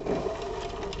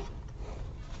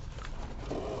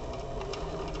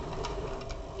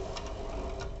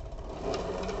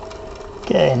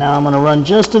 Okay, now I'm going to run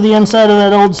just to the inside of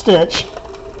that old stitch,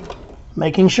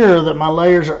 making sure that my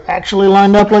layers are actually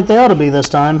lined up like they ought to be this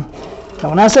time. Now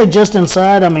when I say just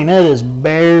inside, I mean it is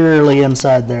barely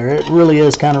inside there. It really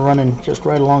is kind of running just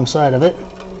right alongside of it.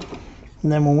 And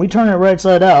then when we turn it right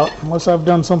side out, unless I've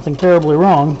done something terribly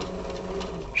wrong,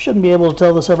 shouldn't be able to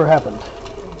tell this ever happened.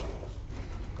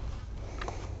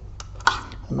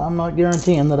 And I'm not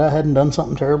guaranteeing that I hadn't done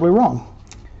something terribly wrong.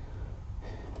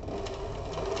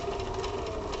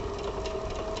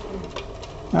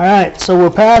 Alright, so we're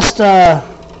past the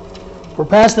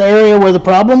area where the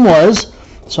problem was.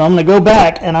 So I'm going to go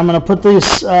back and I'm going to put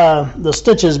these the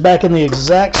stitches back in the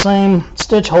exact same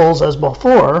stitch holes as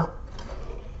before.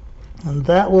 And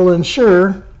that will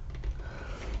ensure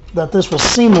that this was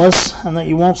seamless and that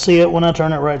you won't see it when I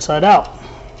turn it right side out.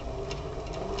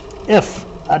 If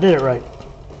I did it right.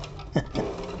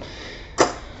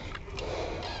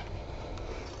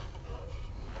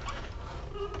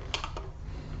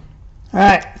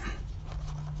 Alright,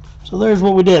 so there's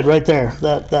what we did right there.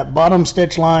 That bottom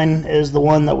stitch line is the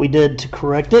one that we did to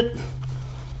correct it.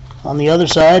 On the other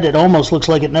side, it almost looks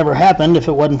like it never happened if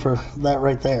it wasn't for that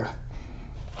right there.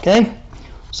 Okay,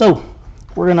 so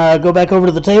we're going to go back over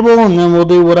to the table and then we'll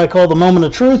do what I call the moment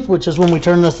of truth, which is when we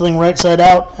turn this thing right side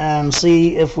out and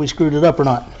see if we screwed it up or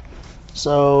not.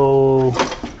 So,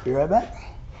 be right back.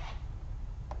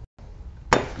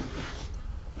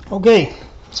 Okay,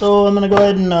 so I'm going to go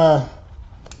ahead and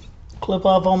clip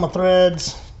off all my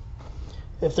threads.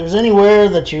 If there's anywhere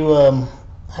that you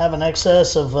have an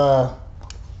excess of,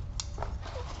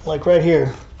 like right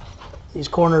here, these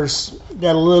corners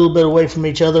got a little bit away from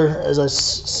each other as I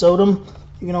sewed them,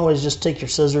 you can always just take your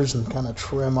scissors and kind of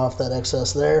trim off that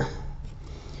excess there.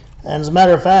 And as a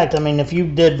matter of fact, I mean, if you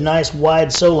did nice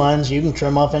wide sew lines, you can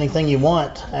trim off anything you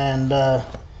want and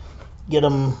get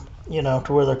them, you know,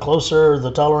 to where they're closer,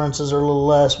 the tolerances are a little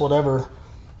less, whatever,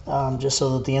 just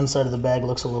so that the inside of the bag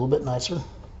looks a little bit nicer.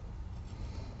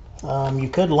 You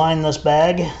could line this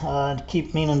bag. I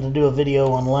keep meaning to do a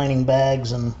video on lining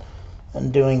bags and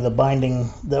doing the binding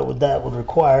that would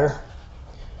require.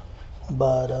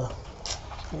 But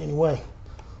anyway,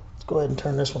 let's go ahead and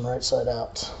turn this one right side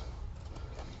out.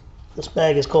 This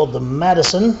bag is called the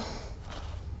Madison,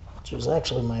 which is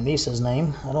actually my niece's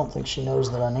name. I don't think she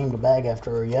knows that I named a bag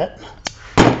after her yet,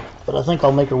 but I think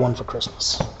I'll make her one for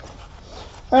Christmas.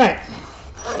 All right,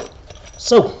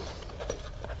 so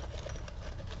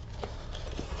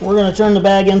we're going to turn the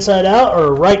bag inside out,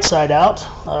 or right side out.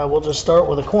 We'll just start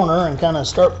with a corner and kind of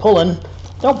start pulling.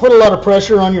 Don't put a lot of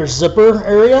pressure on your zipper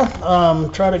area.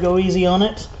 Try to go easy on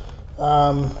it.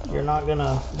 You're not going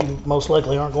to, you most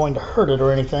likely aren't going to hurt it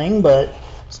or anything, but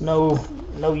it's no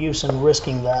use in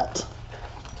risking that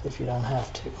if you don't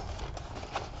have to.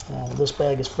 This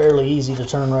bag is fairly easy to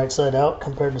turn right side out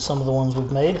compared to some of the ones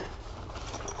we've made.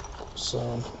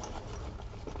 So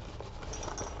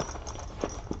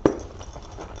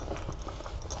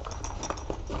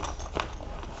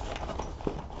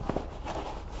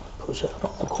push out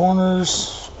on the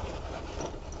corners.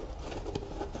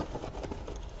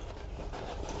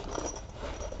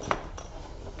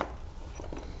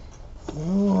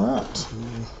 Alright,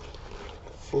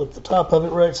 flip the top of it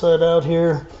right side out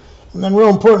here, and then real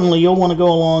importantly, you'll want to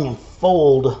go along and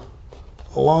fold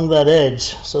along that edge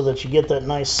so that you get that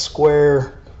nice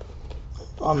square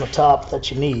on the top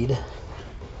that you need.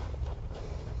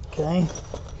 Okay.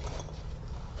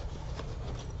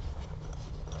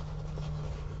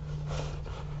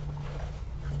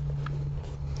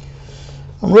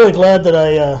 I'm really glad that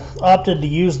I opted to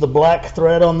use the black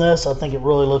thread on this. I think it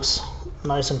really looks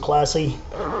nice and classy.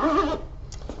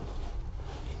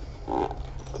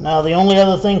 Now the only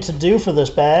other thing to do for this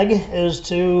bag is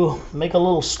to make a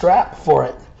little strap for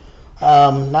it.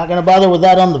 Not going to bother with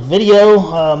that on the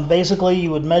video. Basically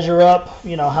you would measure up,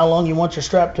 you know, how long you want your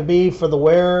strap to be for the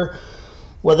wearer,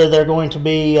 whether they're going to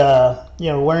be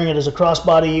you know, wearing it as a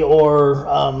crossbody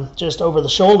or just over the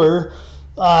shoulder.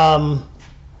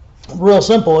 Real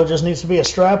simple, it just needs to be a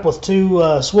strap with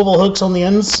two swivel hooks on the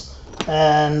ends,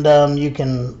 and you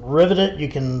can rivet it, you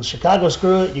can Chicago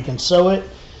screw it, you can sew it,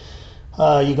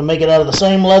 you can make it out of the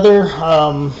same leather.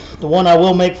 The one I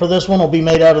will make for this one will be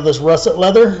made out of this russet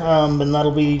leather, and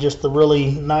that'll be just the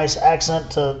really nice accent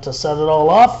to set it all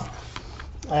off.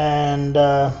 And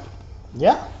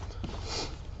yeah,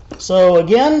 so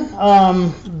again,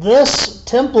 this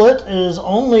template is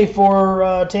only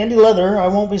for Tandy Leather. I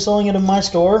won't be selling it in my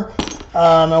store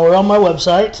or on my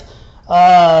website.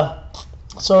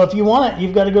 So if you want it,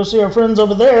 you've got to go see our friends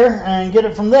over there and get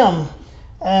it from them.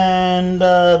 And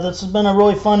this has been a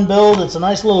really fun build. It's a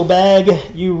nice little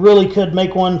bag. You really could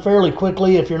make one fairly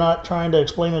quickly if you're not trying to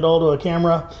explain it all to a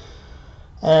camera.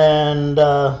 And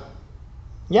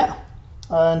yeah.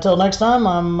 Until next time,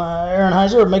 I'm Aaron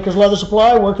Heiser of Maker's Leather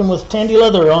Supply, working with Tandy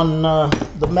Leather on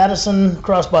the Madison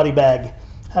crossbody bag.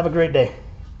 Have a great day.